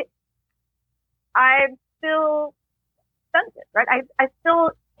I'm still stunted, right? I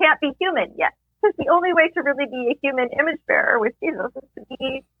still can't be human yet. Because the only way to really be a human image bearer with Jesus is to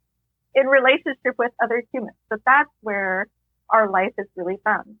be in relationship with other humans. So that's where our life is really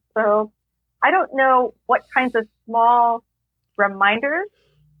found. So I don't know what kinds of small reminders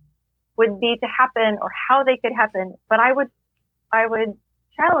would need to happen or how they could happen, but I would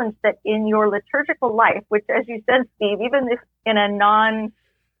challenge that in your liturgical life, which, as you said, Steve, even if in a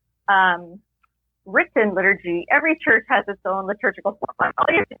written liturgy, every church has its own liturgical form. All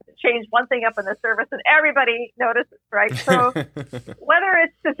you have to do is change one thing up in the service and everybody notices, right? So whether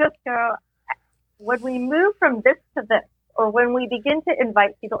it's to just go, when we move from this to this, or when we begin to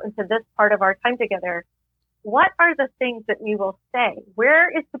invite people into this part of our time together, what are the things that we will say? Where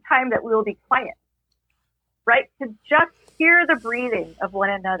is the time that we will be quiet? Right? To just hear the breathing of one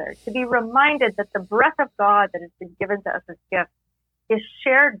another, to be reminded that the breath of God that has been given to us as gifts is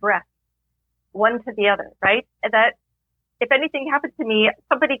shared breath, one to the other, right? That if anything happened to me,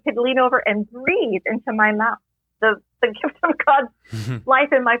 somebody could lean over and breathe into my mouth. The gift of God's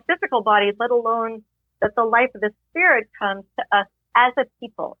life in my physical body, let alone that the life of the Spirit comes to us as a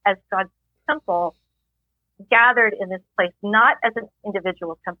people, as God's temple, gathered in this place, not as an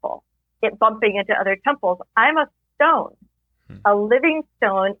individual temple, it bumping into other temples. I'm a stone, a living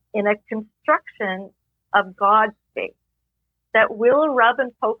stone in a construction of God's space that will rub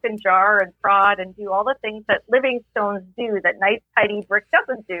and poke and jar and prod and do all the things that living stones do that nice, tidy brick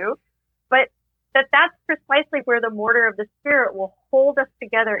doesn't do, but that's precisely where the mortar of the Spirit will hold us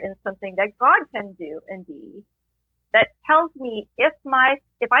together in something that God can do and be. That tells me if I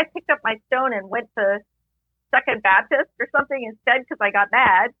picked up my stone and went to Second Baptist or something instead because I got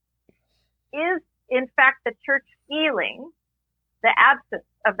mad, is in fact the church feeling the absence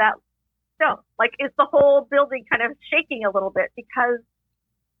of that stone? Like, is the whole building kind of shaking a little bit because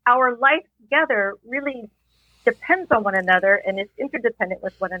our life together really depends on one another and is interdependent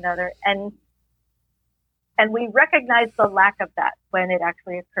with one another, and we recognize the lack of that when it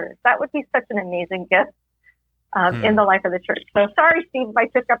actually occurs. That would be such an amazing gift in the life of the church. So sorry, Steve, if I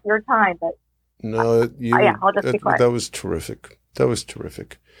took up your time, but no, I'll just be quiet. That was terrific.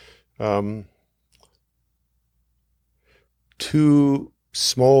 Two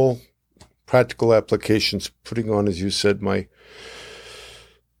small practical applications, putting on, as you said, my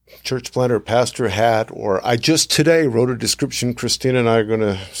church planter pastor hat, or I just today wrote a description. Christina and I are going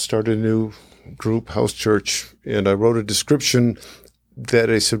to start a new group, house church, and I wrote a description that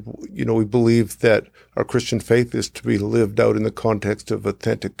I said, we believe that our Christian faith is to be lived out in the context of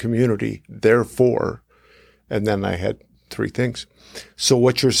authentic community. Therefore, and then I had 3 things. So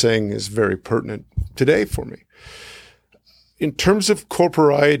what you're saying is very pertinent today for me. In terms of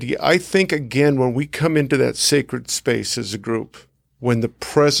corporeity, I think, again, when we come into that sacred space as a group, when the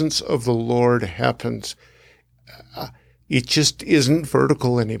presence of the Lord happens, it just isn't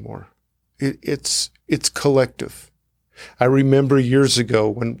vertical anymore. It's collective. I remember years ago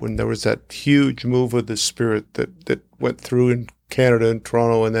when there was that huge move of the Spirit that went through in Canada and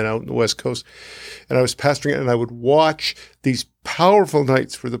Toronto and then out in the West Coast. And I was pastoring it, and I would watch these powerful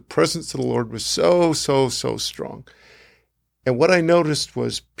nights where the presence of the Lord was so, so, so strong. And what I noticed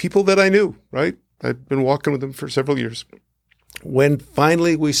was people that I knew, right? I'd been walking with them for several years. When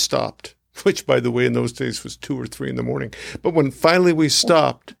finally we stopped, which, by the way, in those days was 2 or 3 in the morning, but when finally we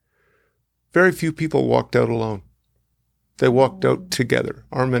stopped, very few people walked out alone. They walked out together,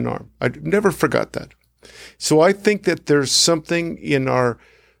 arm in arm. I never forgot that. So I think that there's something in our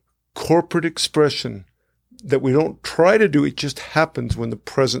corporate expression that we don't try to do. It just happens when the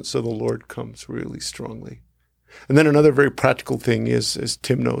presence of the Lord comes really strongly. And then another very practical thing is, as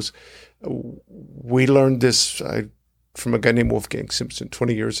Tim knows, we learned this from a guy named Wolfgang Simpson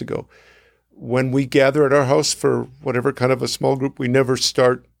 20 years ago. When we gather at our house for whatever kind of a small group, we never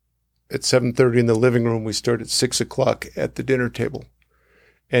start at 7:30 in the living room. We start at 6 o'clock at the dinner table.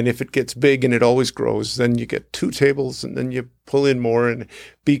 And if it gets big, and it always grows, then you get 2 tables, and then you pull in more. And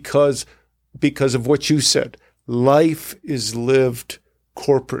because of what you said, life is lived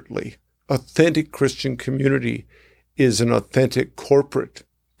corporately. Authentic Christian community is an authentic corporate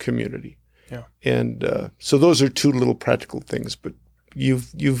community. Yeah. And so those are 2 little practical things, but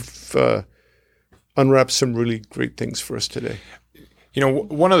you've unwrapped some really great things for us today.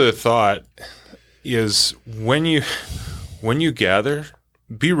 One other thought is when you gather,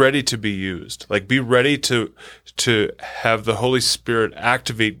 be ready to be used. Like, be ready to have the Holy Spirit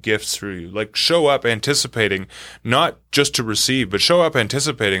activate gifts through you. Like, show up anticipating, not just to receive, but show up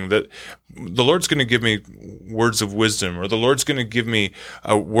anticipating that the Lord's going to give me words of wisdom, or the Lord's going to give me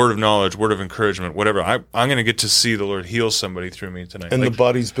a word of knowledge, word of encouragement, whatever. I'm going to get to see the Lord heal somebody through me tonight. And the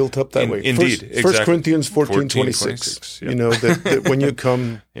body's built up that way. Indeed, exactly. 1 Corinthians 14:26. Yep. That when you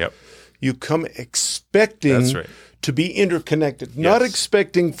come, yep. you come expecting. That's right. To be interconnected, not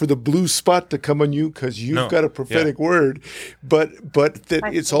expecting for the blue spot to come on you because you've got a prophetic word, but that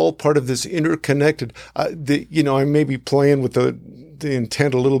it's all part of this interconnected. I may be playing with the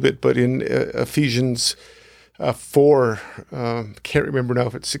intent a little bit, but in Ephesians 4, can't remember now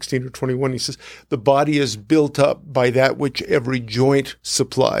if it's 16 or 21, he says, the body is built up by that which every joint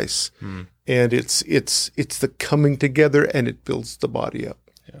supplies. And it's the coming together, and it builds the body up.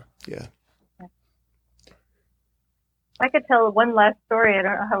 Yeah. I could tell one last story. I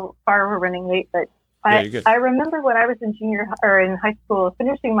don't know how far we're running late, but I remember when I was in in high school,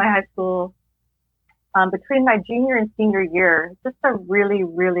 finishing my high school, between my junior and senior year, just a really,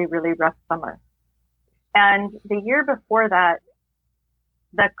 really, really rough summer. And the year before that,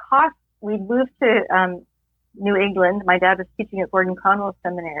 we moved to New England. My dad was teaching at Gordon Conwell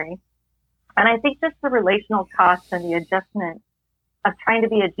Seminary. And I think just the relational cost and the adjustment of trying to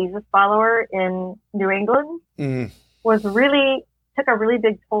be a Jesus follower in New England took a really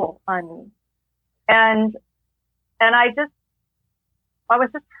big toll on me. And I was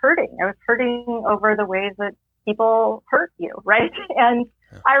just hurting. I was hurting over the ways that people hurt you, right? And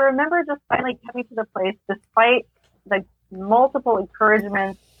I remember just finally coming to the place, despite the multiple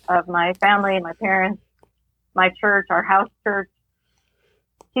encouragements of my family, my parents, my church, our house church,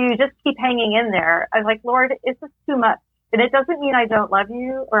 to just keep hanging in there. I was like, Lord, it's just too much. And it doesn't mean I don't love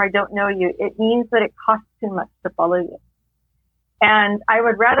you or I don't know you. It means that it costs too much to follow you. And I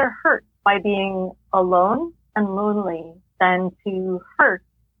would rather hurt by being alone and lonely than to hurt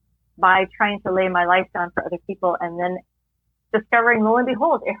by trying to lay my life down for other people and then discovering, lo and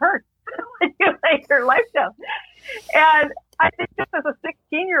behold, it hurts when you lay your life down. And I think just as a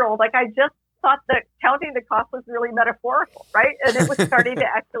 16-year-old, I just thought that counting the cost was really metaphorical, right? And it was starting to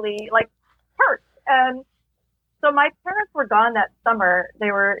actually hurt. And so my parents were gone that summer.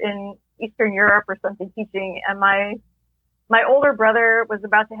 They were in Eastern Europe or something teaching. And my older brother was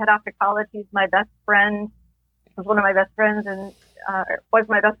about to head off to college. He's my best friend. Was one of my best friends and was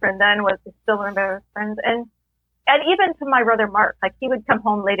my best friend then, was still one of my best friends. And even to my brother Mark, he would come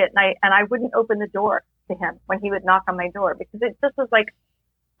home late at night and I wouldn't open the door to him when he would knock on my door because it just was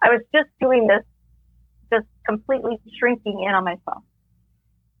I was just doing this, just completely shrinking in on myself.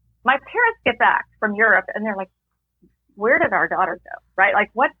 My parents get back from Europe and they're like, where did our daughter go, right? Like,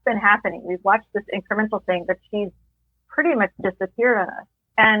 what's been happening? We've watched this incremental thing, but she's pretty much disappeared on us.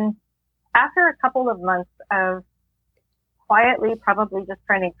 And after a couple of months of quietly probably just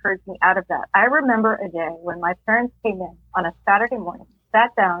trying to encourage me out of that, I remember a day when my parents came in on a Saturday morning,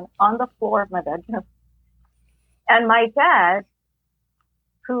 sat down on the floor of my bedroom, and my dad,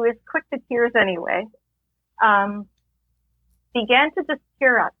 who is quick to tears anyway, began to just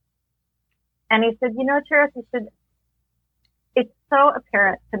tear up. And he said, Cherith, he said, it's so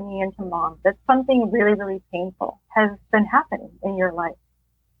apparent to me and to Mom that something really, really painful has been happening in your life.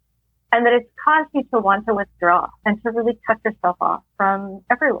 And that it's caused you to want to withdraw and to really cut yourself off from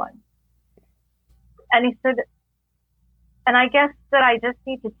everyone. And he said, and I guess that I just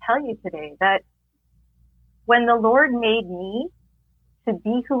need to tell you today that when the Lord made me to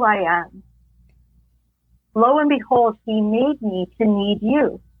be who I am, lo and behold, he made me to need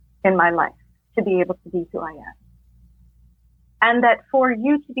you in my life to be able to be who I am. And that for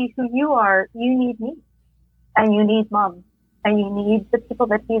you to be who you are, you need me, and you need Mom, and you need the people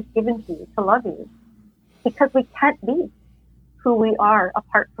that he's given to you to love you, because we can't be who we are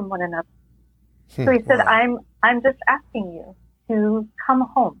apart from one another. So he said, I'm just asking you to come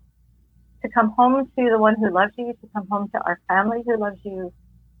home to the one who loves you, to come home to our family who loves you,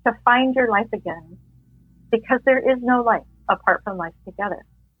 to find your life again, because there is no life apart from life together.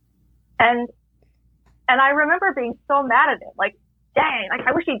 And I remember being so mad at him, like, dang, like,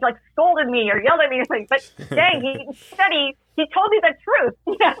 I wish he'd like scolded me or yelled at me or something, but dang, he told me the truth,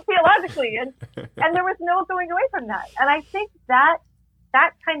 theologically, and there was no going away from that. And I think that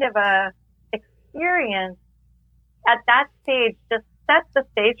kind of a experience at that stage just sets the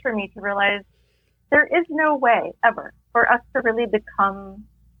stage for me to realize there is no way ever for us to really become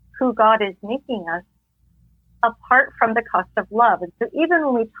who God is making us apart from the cost of love. And so even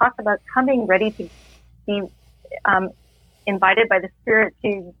when we talk about coming ready to be invited by the Spirit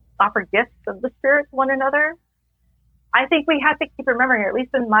to offer gifts of the Spirit to one another, I think we have to keep remembering, or at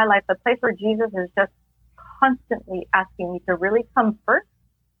least in my life, the place where Jesus is just constantly asking me to really come first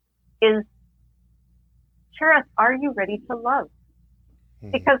is, Cherith, are you ready to love?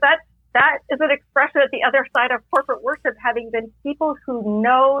 Because that is an expression at the other side of corporate worship, having been people who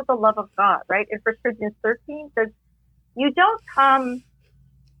know the love of God, right? In 1 Corinthians 13 says, you don't come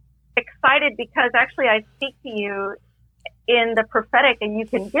excited because actually I speak to you in the prophetic and you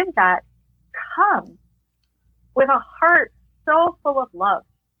can give that. Come with a heart so full of love,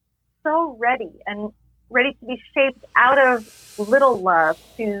 so ready and ready to be shaped out of little love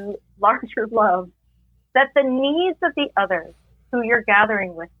to larger love, that the needs of the others who you're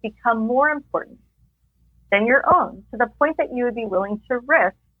gathering with become more important than your own, to the point that you would be willing to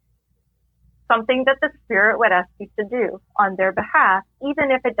risk something that the Spirit would ask you to do on their behalf,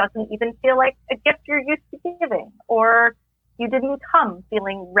 even if it doesn't even feel like a gift you're used to giving, or you didn't come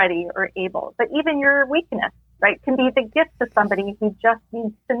feeling ready or able. But even your weakness, right, can be the gift to somebody who just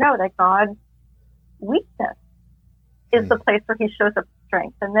needs to know that God's weakness is the place where he shows up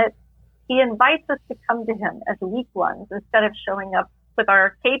strength, and that he invites us to come to him as weak ones instead of showing up with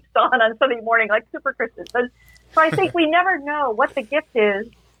our capes on Sunday morning like super Christians. And so I think we never know what the gift is,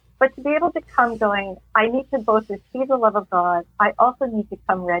 but to be able to come going, I need to both receive the love of God, I also need to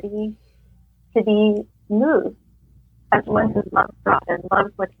come ready to be moved as one who loves God and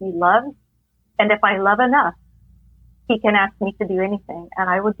loves what he loves. And if I love enough, he can ask me to do anything, and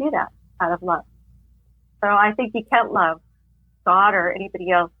I will do that out of love. So I think you can't love God or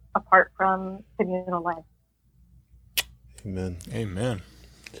anybody else apart from communal life. Amen. Amen.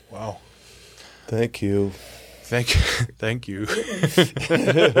 Wow. Thank you. Thank you. That's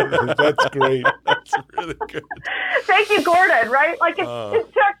great. That's really good. Thank you, Gordon, right? Like it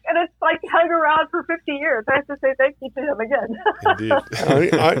took, and it's like hung around for 50 years. I have to say thank you to him again. Indeed.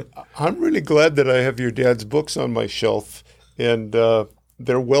 I'm really glad that I have your dad's books on my shelf, and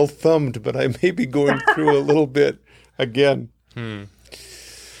they're well thumbed, but I may be going through a little bit again.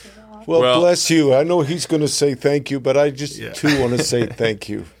 Well, bless you. I know he's going to say thank you, but I just too want to say thank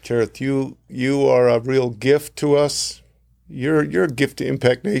you. Cherith, you are a real gift to us. You're a gift to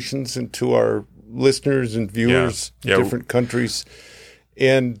Impact Nations and to our listeners and viewers in different countries.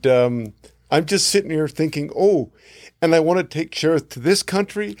 And I'm just sitting here thinking, and I want to take Cherith to this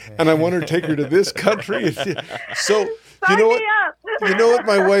country, and I want to take her to this country. So you know what? You know what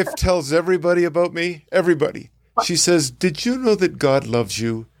my wife tells everybody about me? Everybody. She says, "Did you know that God loves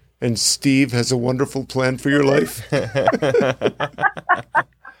you? And Steve has a wonderful plan for your life."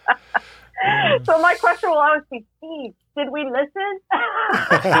 So my question will always be, Steve, did we listen?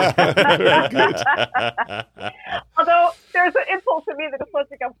 Very good. Although there's an impulse in me that just wants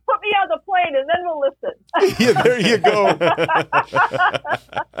to go, put me on the plane and then we'll listen. Yeah, there you go.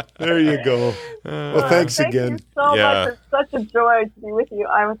 There you go. Well, thanks again. Thank you so much. It's such a joy to be with you.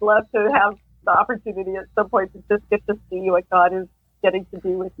 I would love to have the opportunity at some point to just get to see what God is getting to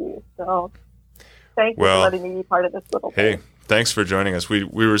do with you. So thank you for letting me be part of this little thing. Hey, thanks for joining us. We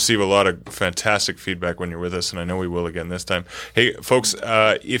receive a lot of fantastic feedback when you're with us, and I know we will again this time. Hey, folks,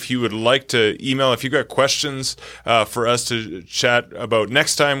 if you would like to email, if you've got questions for us to chat about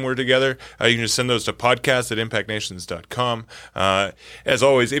next time we're together, you can just send those to podcast@impactnations.com. As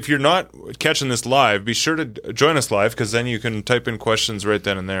always, if you're not catching this live, be sure to join us live, because then you can type in questions right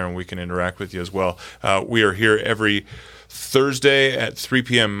then and there, and we can interact with you as well. We are here every Thursday at 3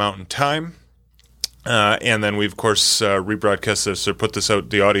 p.m. Mountain Time. And then we, of course, rebroadcast this or put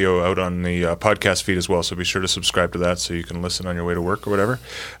the audio out on the podcast feed as well. So be sure to subscribe to that so you can listen on your way to work or whatever.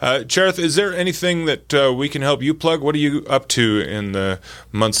 Cherith, is there anything that we can help you plug? What are you up to in the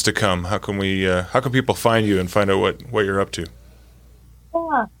months to come? How can people find you and find out what you're up to?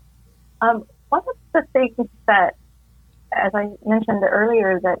 Yeah. One of the things that, as I mentioned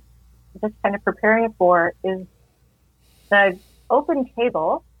earlier, that just kind of preparing for is the Open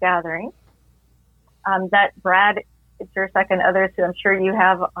Table gathering. That Brad, Jurek, and others who I'm sure you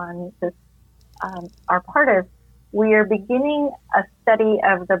have on this are part of. We are beginning a study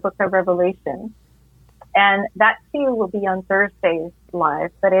of the Book of Revelation, and that too will be on Thursdays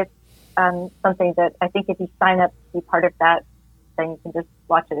live. But it's something that I think if you sign up to be part of that, then you can just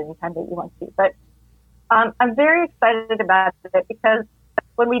watch it anytime that you want to. But I'm very excited about it because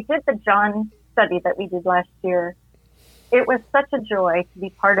when we did the John study that we did last year, it was such a joy to be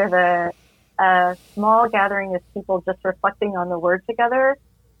part of a small gathering of people just reflecting on the Word together,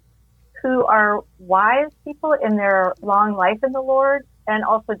 who are wise people in their long life in the Lord, and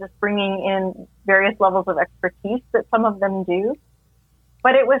also just bringing in various levels of expertise that some of them do.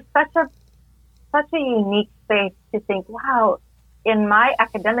 But it was such a unique space to think, wow, in my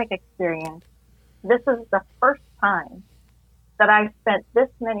academic experience, this is the first time that I spent this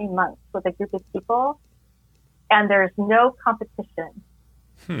many months with a group of people, and there's no competition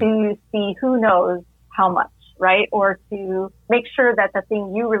to see who knows how much, right? Or to make sure that the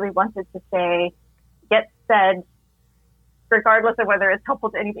thing you really wanted to say gets said, regardless of whether it's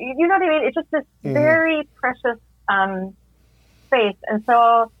helpful to anybody. You know what I mean? It's just this very precious space. And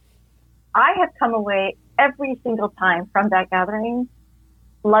so I have come away every single time from that gathering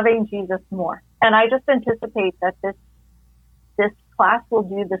loving Jesus more. And I just anticipate that this class will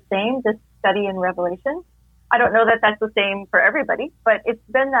do the same, this study in Revelation. I don't know that that's the same for everybody, but it's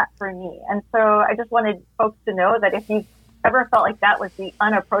been that for me. And so I just wanted folks to know that if you've ever felt like that was the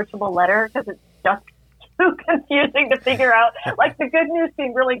unapproachable letter, because it's just too confusing to figure out, like the good news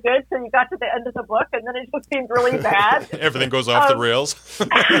seemed really good till you got to the end of the book, and then it just seemed really bad. Everything goes off the rails.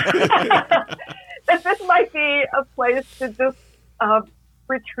 That this might be a place to just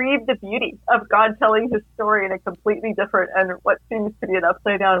retrieve the beauty of God telling his story in a completely different and what seems to be an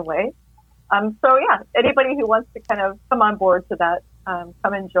upside down way. So yeah, anybody who wants to kind of come on board to that,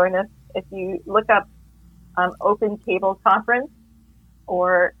 come and join us. If you look up Open Table Conference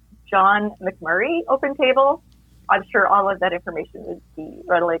or John McMurray Open Table, I'm sure all of that information would be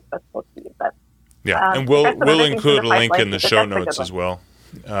readily accessible to you. But and we'll include a link in the show notes as well,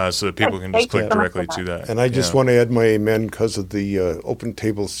 so that people can just click directly to that. And I just want to add my amen because of the Open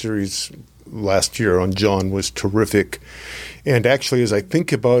Table series last year on John was terrific. And actually, as I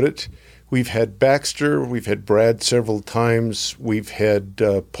think about it, we've had Baxter, we've had Brad several times, we've had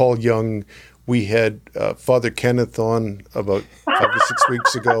Paul Young, we had Father Kenneth on about 5 or 6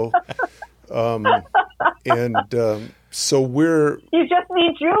 weeks ago. So You just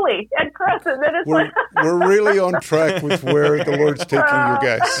need Julie and Chris, and then it's we're really on track with where the Lord's taking you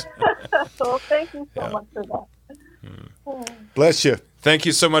guys. So thank you so much for that. Bless you. Thank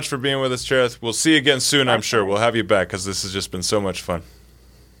you so much for being with us, Cherith. We'll see you again soon, I'm sure. We'll have you back because this has just been so much fun.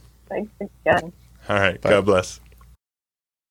 Thanks again. All right. Bye. God bless.